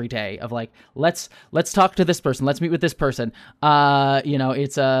literally every day of, like, let's talk to this person, let's meet with this person.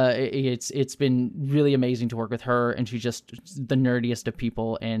 It's been really amazing to work with her, and she's just the nerdiest of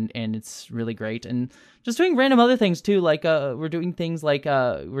people, and it's really great. And just doing random other things too, like we're doing things like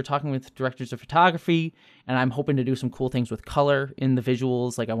we're talking with directors of photography, and I'm hoping to do some cool things with color in the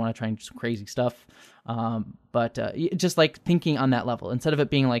visuals. Like, I want to try and do some crazy stuff. But just like thinking on that level, instead of it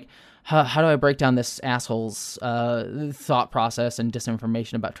being like, how do I break down this asshole's thought process and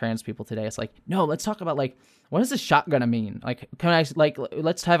disinformation about trans people today? It's like, no, let's talk about, like, what is this shot gonna mean? Like,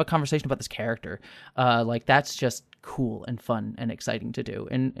 let's have a conversation about this character. Like, that's just cool and fun and exciting to do.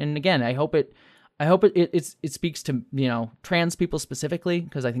 And again, I hope it I hope it speaks to, trans people specifically,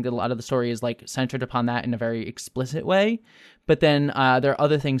 because I think that a lot of the story is like centered upon that in a very explicit way. But then there are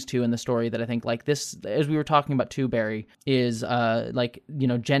other things too in the story that I think, like this, as we were talking about too, Barry, is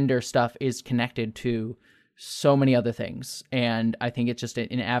gender stuff is connected to so many other things. And I think it's just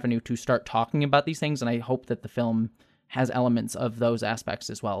an avenue to start talking about these things. And I hope that the film has elements of those aspects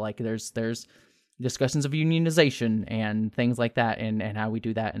as well. Like there's discussions of unionization and things like that, and how we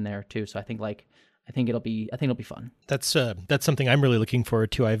do that in there too. So I think it'll be fun. That's something I'm really looking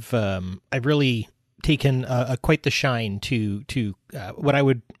forward to. I've really taken quite the shine to what I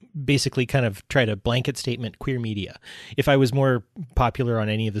would basically kind of try to blanket statement queer media. If I was more popular on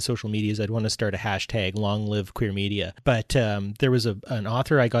any of the social medias, I'd want to start a hashtag long live queer media. But there was an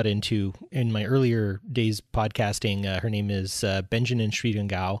author I got into in my earlier days podcasting. Her name is Benjamin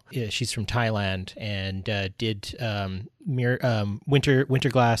Sritangao. She's from Thailand and did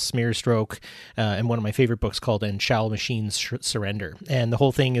Winterglass, Mirror Stroke, and one of my favorite books called And Shall Machines Surrender. And the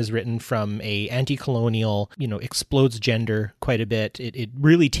whole thing is written from a anti-colonial, explodes gender quite a bit. It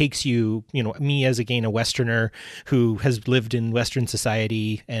really takes you, me as again a Westerner who has lived in Western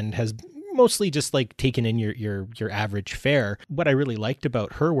society and has mostly just like taken in your average fare. What I really liked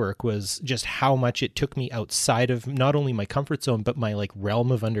about her work was just how much it took me outside of not only my comfort zone, but my like realm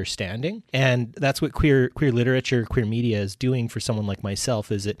of understanding. And that's what queer literature, queer media is doing for someone like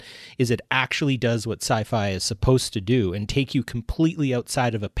myself, is it actually does what sci-fi is supposed to do and take you completely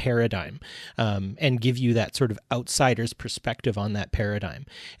outside of a paradigm, and give you that sort of outsider's perspective on that paradigm.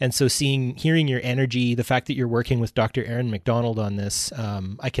 And so hearing your energy, the fact that you're working with Dr. Aaron McDonald on this,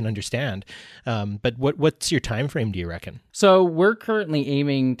 I can understand. But what's your time frame, do you reckon? So we're currently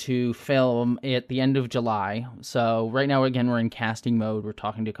aiming to film at the end of July. So right now, again, we're in casting mode. We're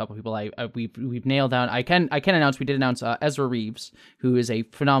talking to a couple people. We've nailed down. I can announce, we did announce Ezra Reeves, who is a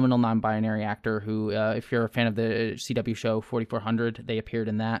phenomenal non-binary actor who, if you're a fan of the CW show 4400, they appeared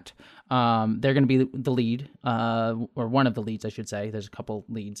in that. They're going to be the lead, or one of the leads, I should say. There's a couple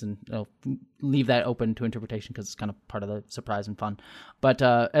leads, and I'll leave that open to interpretation because it's kind of part of the surprise and fun. But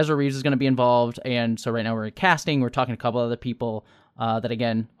Ezra Reeves is going to be involved, and so right now we're casting. We're talking to a couple other people that,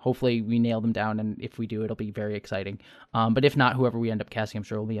 again, hopefully we nail them down, and if we do, it'll be very exciting. But if not, whoever we end up casting, I'm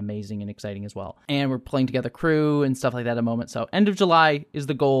sure will be amazing and exciting as well. And we're pulling together crew and stuff like that at the moment. So end of July is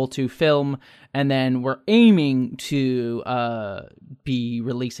the goal to film, and then we're aiming to be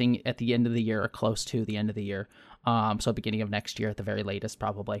releasing at the end of the year or close to the end of the year. So beginning of next year at the very latest,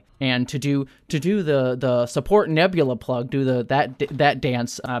 probably. And to do the support Nebula plug, do that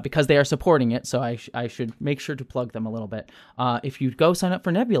dance because they are supporting it. So I should make sure to plug them a little bit. If you go sign up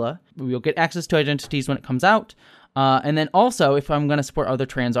for Nebula, you'll get access to Identities when it comes out. And then also, if I'm going to support other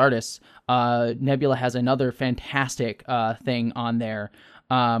trans artists, Nebula has another fantastic thing on there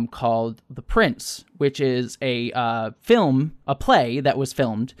called The Prince, which is a play that was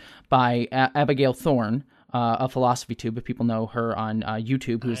filmed by Abigail Thorne. A philosophy tube, if people know her on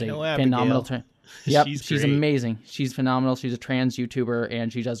YouTube, who's a phenomenal. Yep, she's amazing. She's phenomenal. She's a trans YouTuber,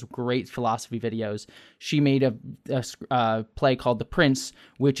 and she does great philosophy videos. She made a play called The Prince,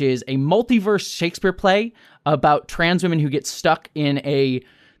 which is a multiverse Shakespeare play about trans women who get stuck in a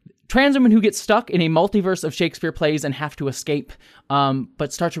multiverse of Shakespeare plays and have to escape,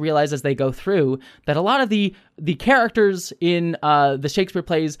 but start to realize as they go through that a lot of the characters in the Shakespeare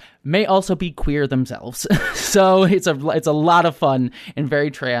plays may also be queer themselves. So it's a lot of fun and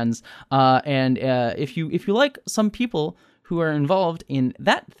very trans. And if you like some people who are involved in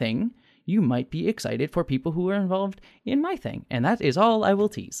that thing, you might be excited for people who are involved in my thing. And that is all I will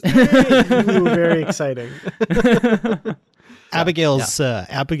tease. Ooh, very exciting.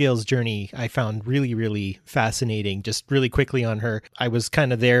 Abigail's journey I found really, really fascinating. Just really quickly on her, I was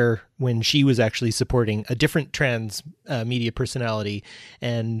kind of there when she was actually supporting a different trans media personality,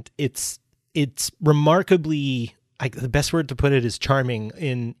 and it's remarkably, the best word to put it is charming.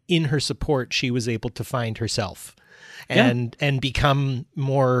 In her support, she was able to find herself. And become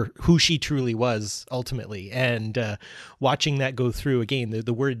more who she truly was ultimately. And watching that go through again,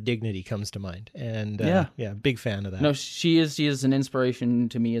 the word dignity comes to mind. And big fan of that. No, she is an inspiration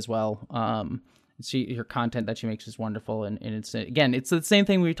to me as well. Her content that she makes is wonderful, and it's the same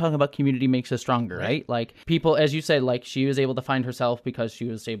thing we were talking about. Community makes us stronger, right? Like people, as you said, like she was able to find herself because she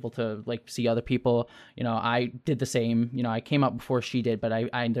was able to like see other people. I did the same. I came out before she did, but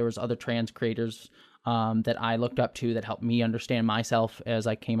I there was other trans creators that I looked up to that helped me understand myself as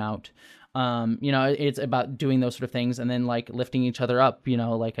I came out. It's about doing those sort of things and then like lifting each other up.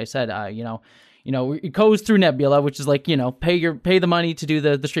 Like I said, it goes through Nebula, which is like, pay the money to do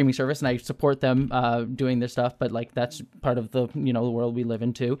the streaming service, and I support them doing their stuff, but like that's part of the the world we live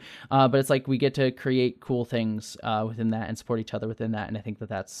in too. But it's like we get to create cool things within that and support each other within that, and I think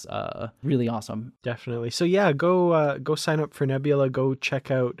that's really awesome. Definitely. So yeah, go sign up for Nebula. Go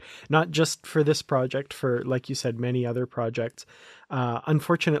check out, not just for this project, for, like you said, many other projects.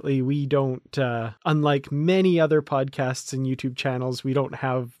 Unfortunately, we don't, unlike many other podcasts and YouTube channels, we don't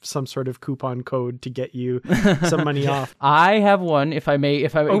have some sort of coupon code to get you some money off. I have one, if I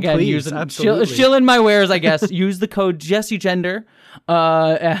again please, use it, absolutely. shill in my wares, I guess. Use the code JessieGender,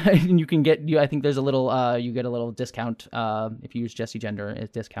 and you can get I think there's a little you get a little discount if you use JessieGender as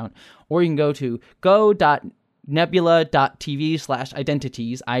discount, or you can go to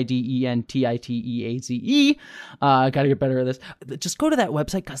nebula.tv/identities, IDENTITEAZE. Gotta get better at this. Just go to that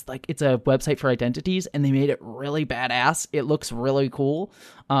website, because like it's a website for identities, and they made it really badass. It looks really cool,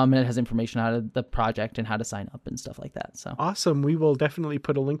 and it has information out of the project and how to sign up and stuff like that. So awesome. We will definitely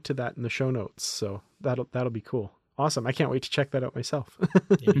put a link to that in the show notes, so that'll be cool. Awesome. I can't wait to check that out myself.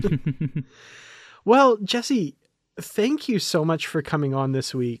 Well, Jessie, thank you so much for coming on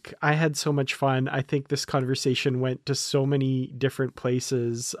this week. I had so much fun. I think this conversation went to so many different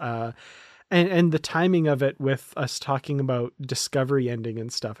places, and the timing of it with us talking about Discovery ending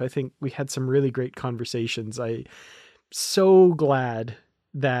and stuff. I think we had some really great conversations. I'm so glad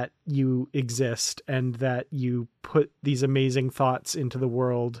that you exist and that you put these amazing thoughts into the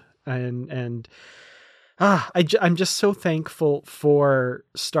world, and I'm just so thankful for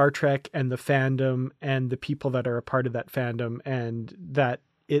Star Trek and the fandom and the people that are a part of that fandom, and that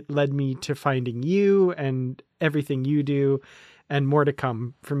it led me to finding you and everything you do, and more to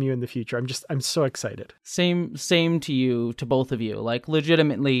come from you in the future. I'm so excited. Same to you, to both of you. Like,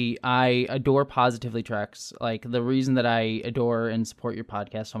 legitimately, I adore Positively Treks. Like, the reason that I adore and support your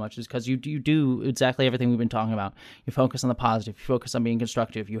podcast so much is because you do exactly everything we've been talking about. You focus on the positive, you focus on being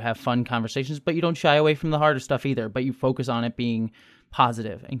constructive, you have fun conversations, but you don't shy away from the harder stuff either, but you focus on it being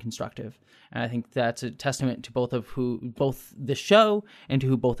positive and constructive. And I think that's a testament to both this show and to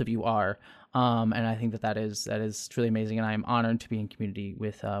who both of you are. And I think that is truly amazing, and I'm honored to be in community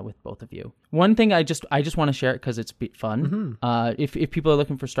with both of you. One thing I just want to share it because it's fun. Mm-hmm. If people are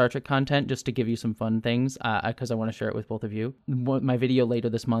looking for Star Trek content, just to give you some fun things, because I want to share it with both of you. My video later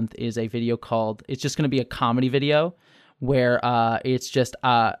this month is a video it's just going to be a comedy video where it's just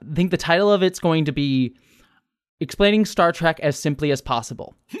I think the title of it's going to be Explaining Star Trek as Simply as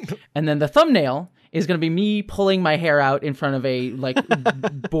Possible, and then the thumbnail is going to be me pulling my hair out in front of a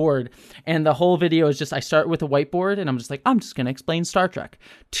board. And the whole video is just, I start with a whiteboard and I'm just like, I'm just going to explain Star Trek.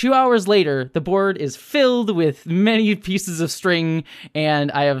 2 hours later, the board is filled with many pieces of string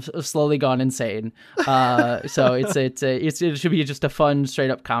and I have slowly gone insane. So it should be just a fun,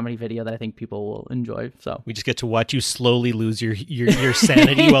 straight up comedy video that I think people will enjoy. So we just get to watch you slowly lose your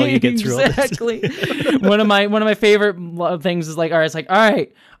sanity while you get through exactly. One of my favorite things is like,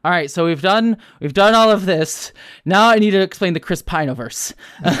 all right, so we've done all of this. Now I need to explain the Chris Pineverse.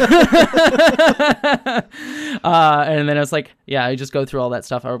 And then I was like, yeah, I just go through all that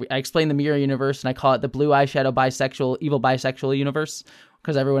stuff. I explain the mirror universe, and I call it the blue eyeshadow bisexual, evil bisexual universe,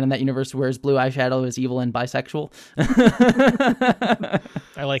 because everyone in that universe wears blue eyeshadow, is evil and bisexual.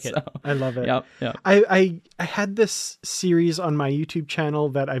 I like it. So, I love it. Yep. I had this series on my YouTube channel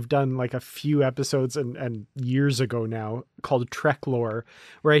that I've done like a few episodes and years ago now, called Trek Lore,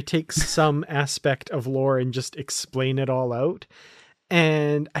 where I take some aspect of lore and just explain it all out.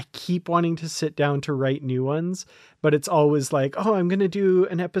 And I keep wanting to sit down to write new ones, but it's always like, oh, I'm going to do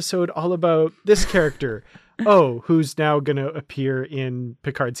an episode all about this character. Oh, who's now going to appear in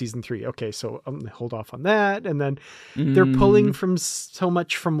Picard season 3. Okay, so I'm going to hold off on that. And then they're pulling from so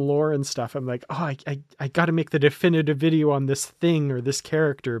much from lore and stuff. I'm like, oh, I got to make the definitive video on this thing or this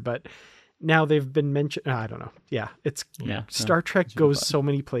character. But now they've been mentioned. I don't know. Yeah, Star Trek goes so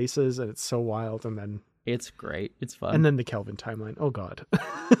many places and it's so wild. And then it's great. It's fun. And then the Kelvin timeline. Oh, God.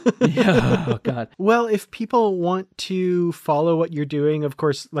 Yeah, oh, God. Well, if people want to follow what you're doing, of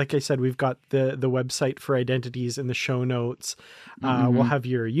course, like I said, we've got the website for Identities in the show notes. We'll have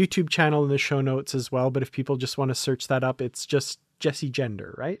your YouTube channel in the show notes as well. But if people just want to search that up, it's just Jessie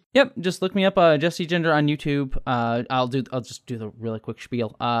Gender, right? Yep, just look me up, Jessie Gender on YouTube. I'll just do the really quick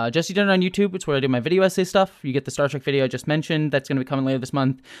spiel. Jessie Gender on YouTube, it's where I do my video essay stuff. You get the Star Trek video I just mentioned. That's going to be coming later this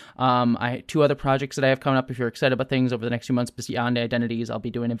month. I 2 other projects that I have coming up. If you're excited about things over the next few months beyond Identities, I'll be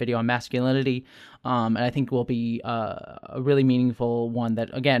doing a video on masculinity, and I think will be a really meaningful one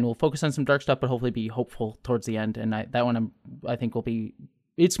that, again, will focus on some dark stuff, but hopefully be hopeful towards the end. And that one I think will be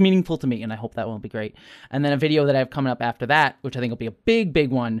it's meaningful to me, and I hope that will be great. And then a video that I have coming up after that, which I think will be a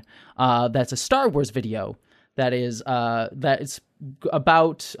big one, that's a Star Wars video that is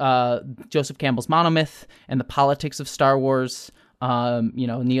about Joseph Campbell's monomyth and the politics of Star Wars,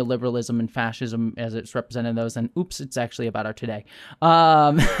 neoliberalism and fascism as it's represented in those. And oops, it's actually about our today.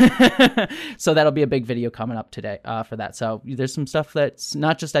 So that'll be a big video coming up today for that. So there's some stuff that's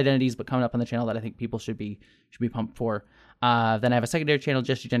not just identities, but coming up on the channel that I think people should be pumped for. Then I have a secondary channel,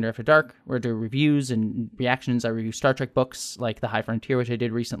 Jessie Gender After Dark, where I do reviews and reactions. I review Star Trek books like The High Frontier, which I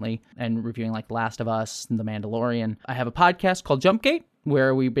did recently, and reviewing like The Last of Us and The Mandalorian. I have a podcast called Jumpgate,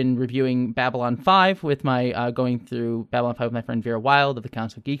 where we've been reviewing Babylon 5 with going through Babylon 5 with my friend Vera Wild of the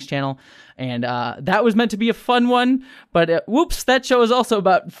Council of Geeks channel. And that was meant to be a fun one, but whoops, that show is also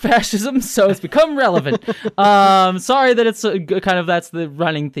about fascism, so it's become relevant. Sorry that it's that's the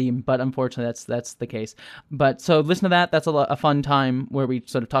running theme, but unfortunately that's the case. But so listen to that. That's a fun time where we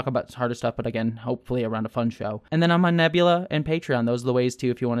sort of talk about harder stuff, but again, hopefully around a fun show. And then I'm on Nebula and Patreon. Those are the ways too,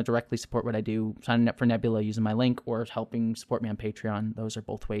 if you want to directly support what I do, signing up for Nebula using my link or helping support me on Patreon. Those are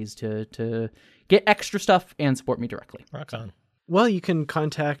both ways to get extra stuff and support me directly. Rock on. Well, you can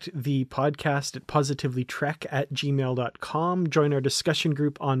contact the podcast at positivelytrek@gmail.com. Join our discussion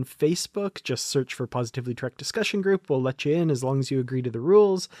group on Facebook. Just search for Positively Trek Discussion Group. We'll let you in as long as you agree to the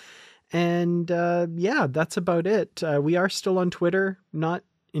rules. And that's about it. We are still on Twitter, not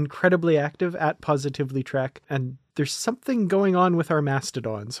incredibly active, at Positively Trek. And there's something going on with our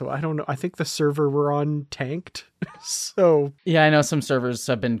Mastodon. So I don't know. I think the server we're on tanked. So yeah, I know some servers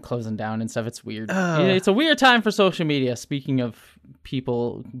have been closing down and stuff. It's weird. It's a weird time for social media. Speaking of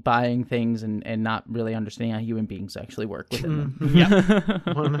people buying things and not really understanding how human beings actually work within them. Yeah,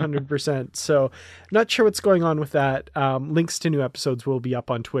 100%. So not sure what's going on with that. Links to new episodes will be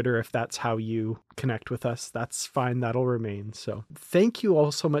up on Twitter if that's how you connect with us. That's fine. That'll remain. So thank you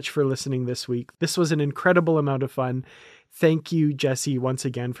all so much for listening this week. This was an incredible amount of fun. Thank you, Jessie, once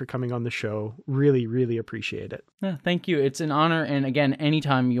again for coming on the show. Really, really appreciate it. Yeah, thank you. It's an honor. And again,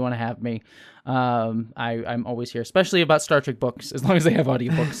 anytime you want to have me, I'm always here, especially about Star Trek books. As long as they have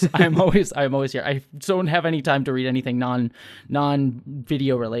audiobooks, I'm always here. I don't have any time to read anything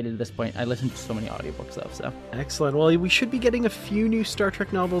non-video related at this point. I listen to so many audiobooks though. So excellent. Well, we should be getting a few new Star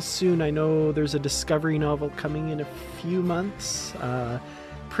Trek novels soon. I know there's a Discovery novel coming in a few months.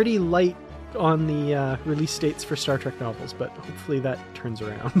 Pretty light on the release dates for Star Trek novels, but hopefully that turns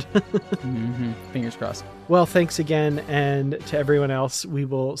around. Fingers crossed. Well, thanks again, and to everyone else, we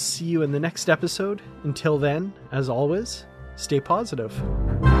will see you in the next episode. Until then, as always, stay positive.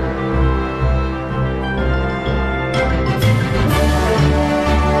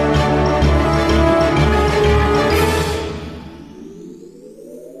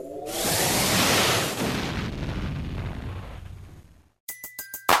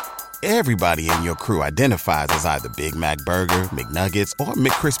 Everybody in your crew identifies as either Big Mac Burger, McNuggets, or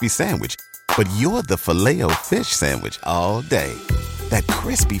McCrispy Sandwich. But you're the Filet-O-Fish Sandwich all day. That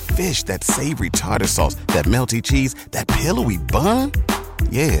crispy fish, that savory tartar sauce, that melty cheese, that pillowy bun.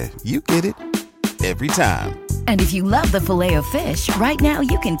 Yeah, you get it. Every time. And if you love the Filet-O-Fish, right now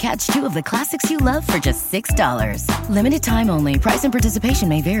you can catch two of the classics you love for just $6. Limited time only. Price and participation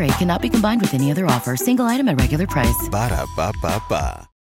may vary. Cannot be combined with any other offer. Single item at regular price. Ba-da-ba-ba-ba.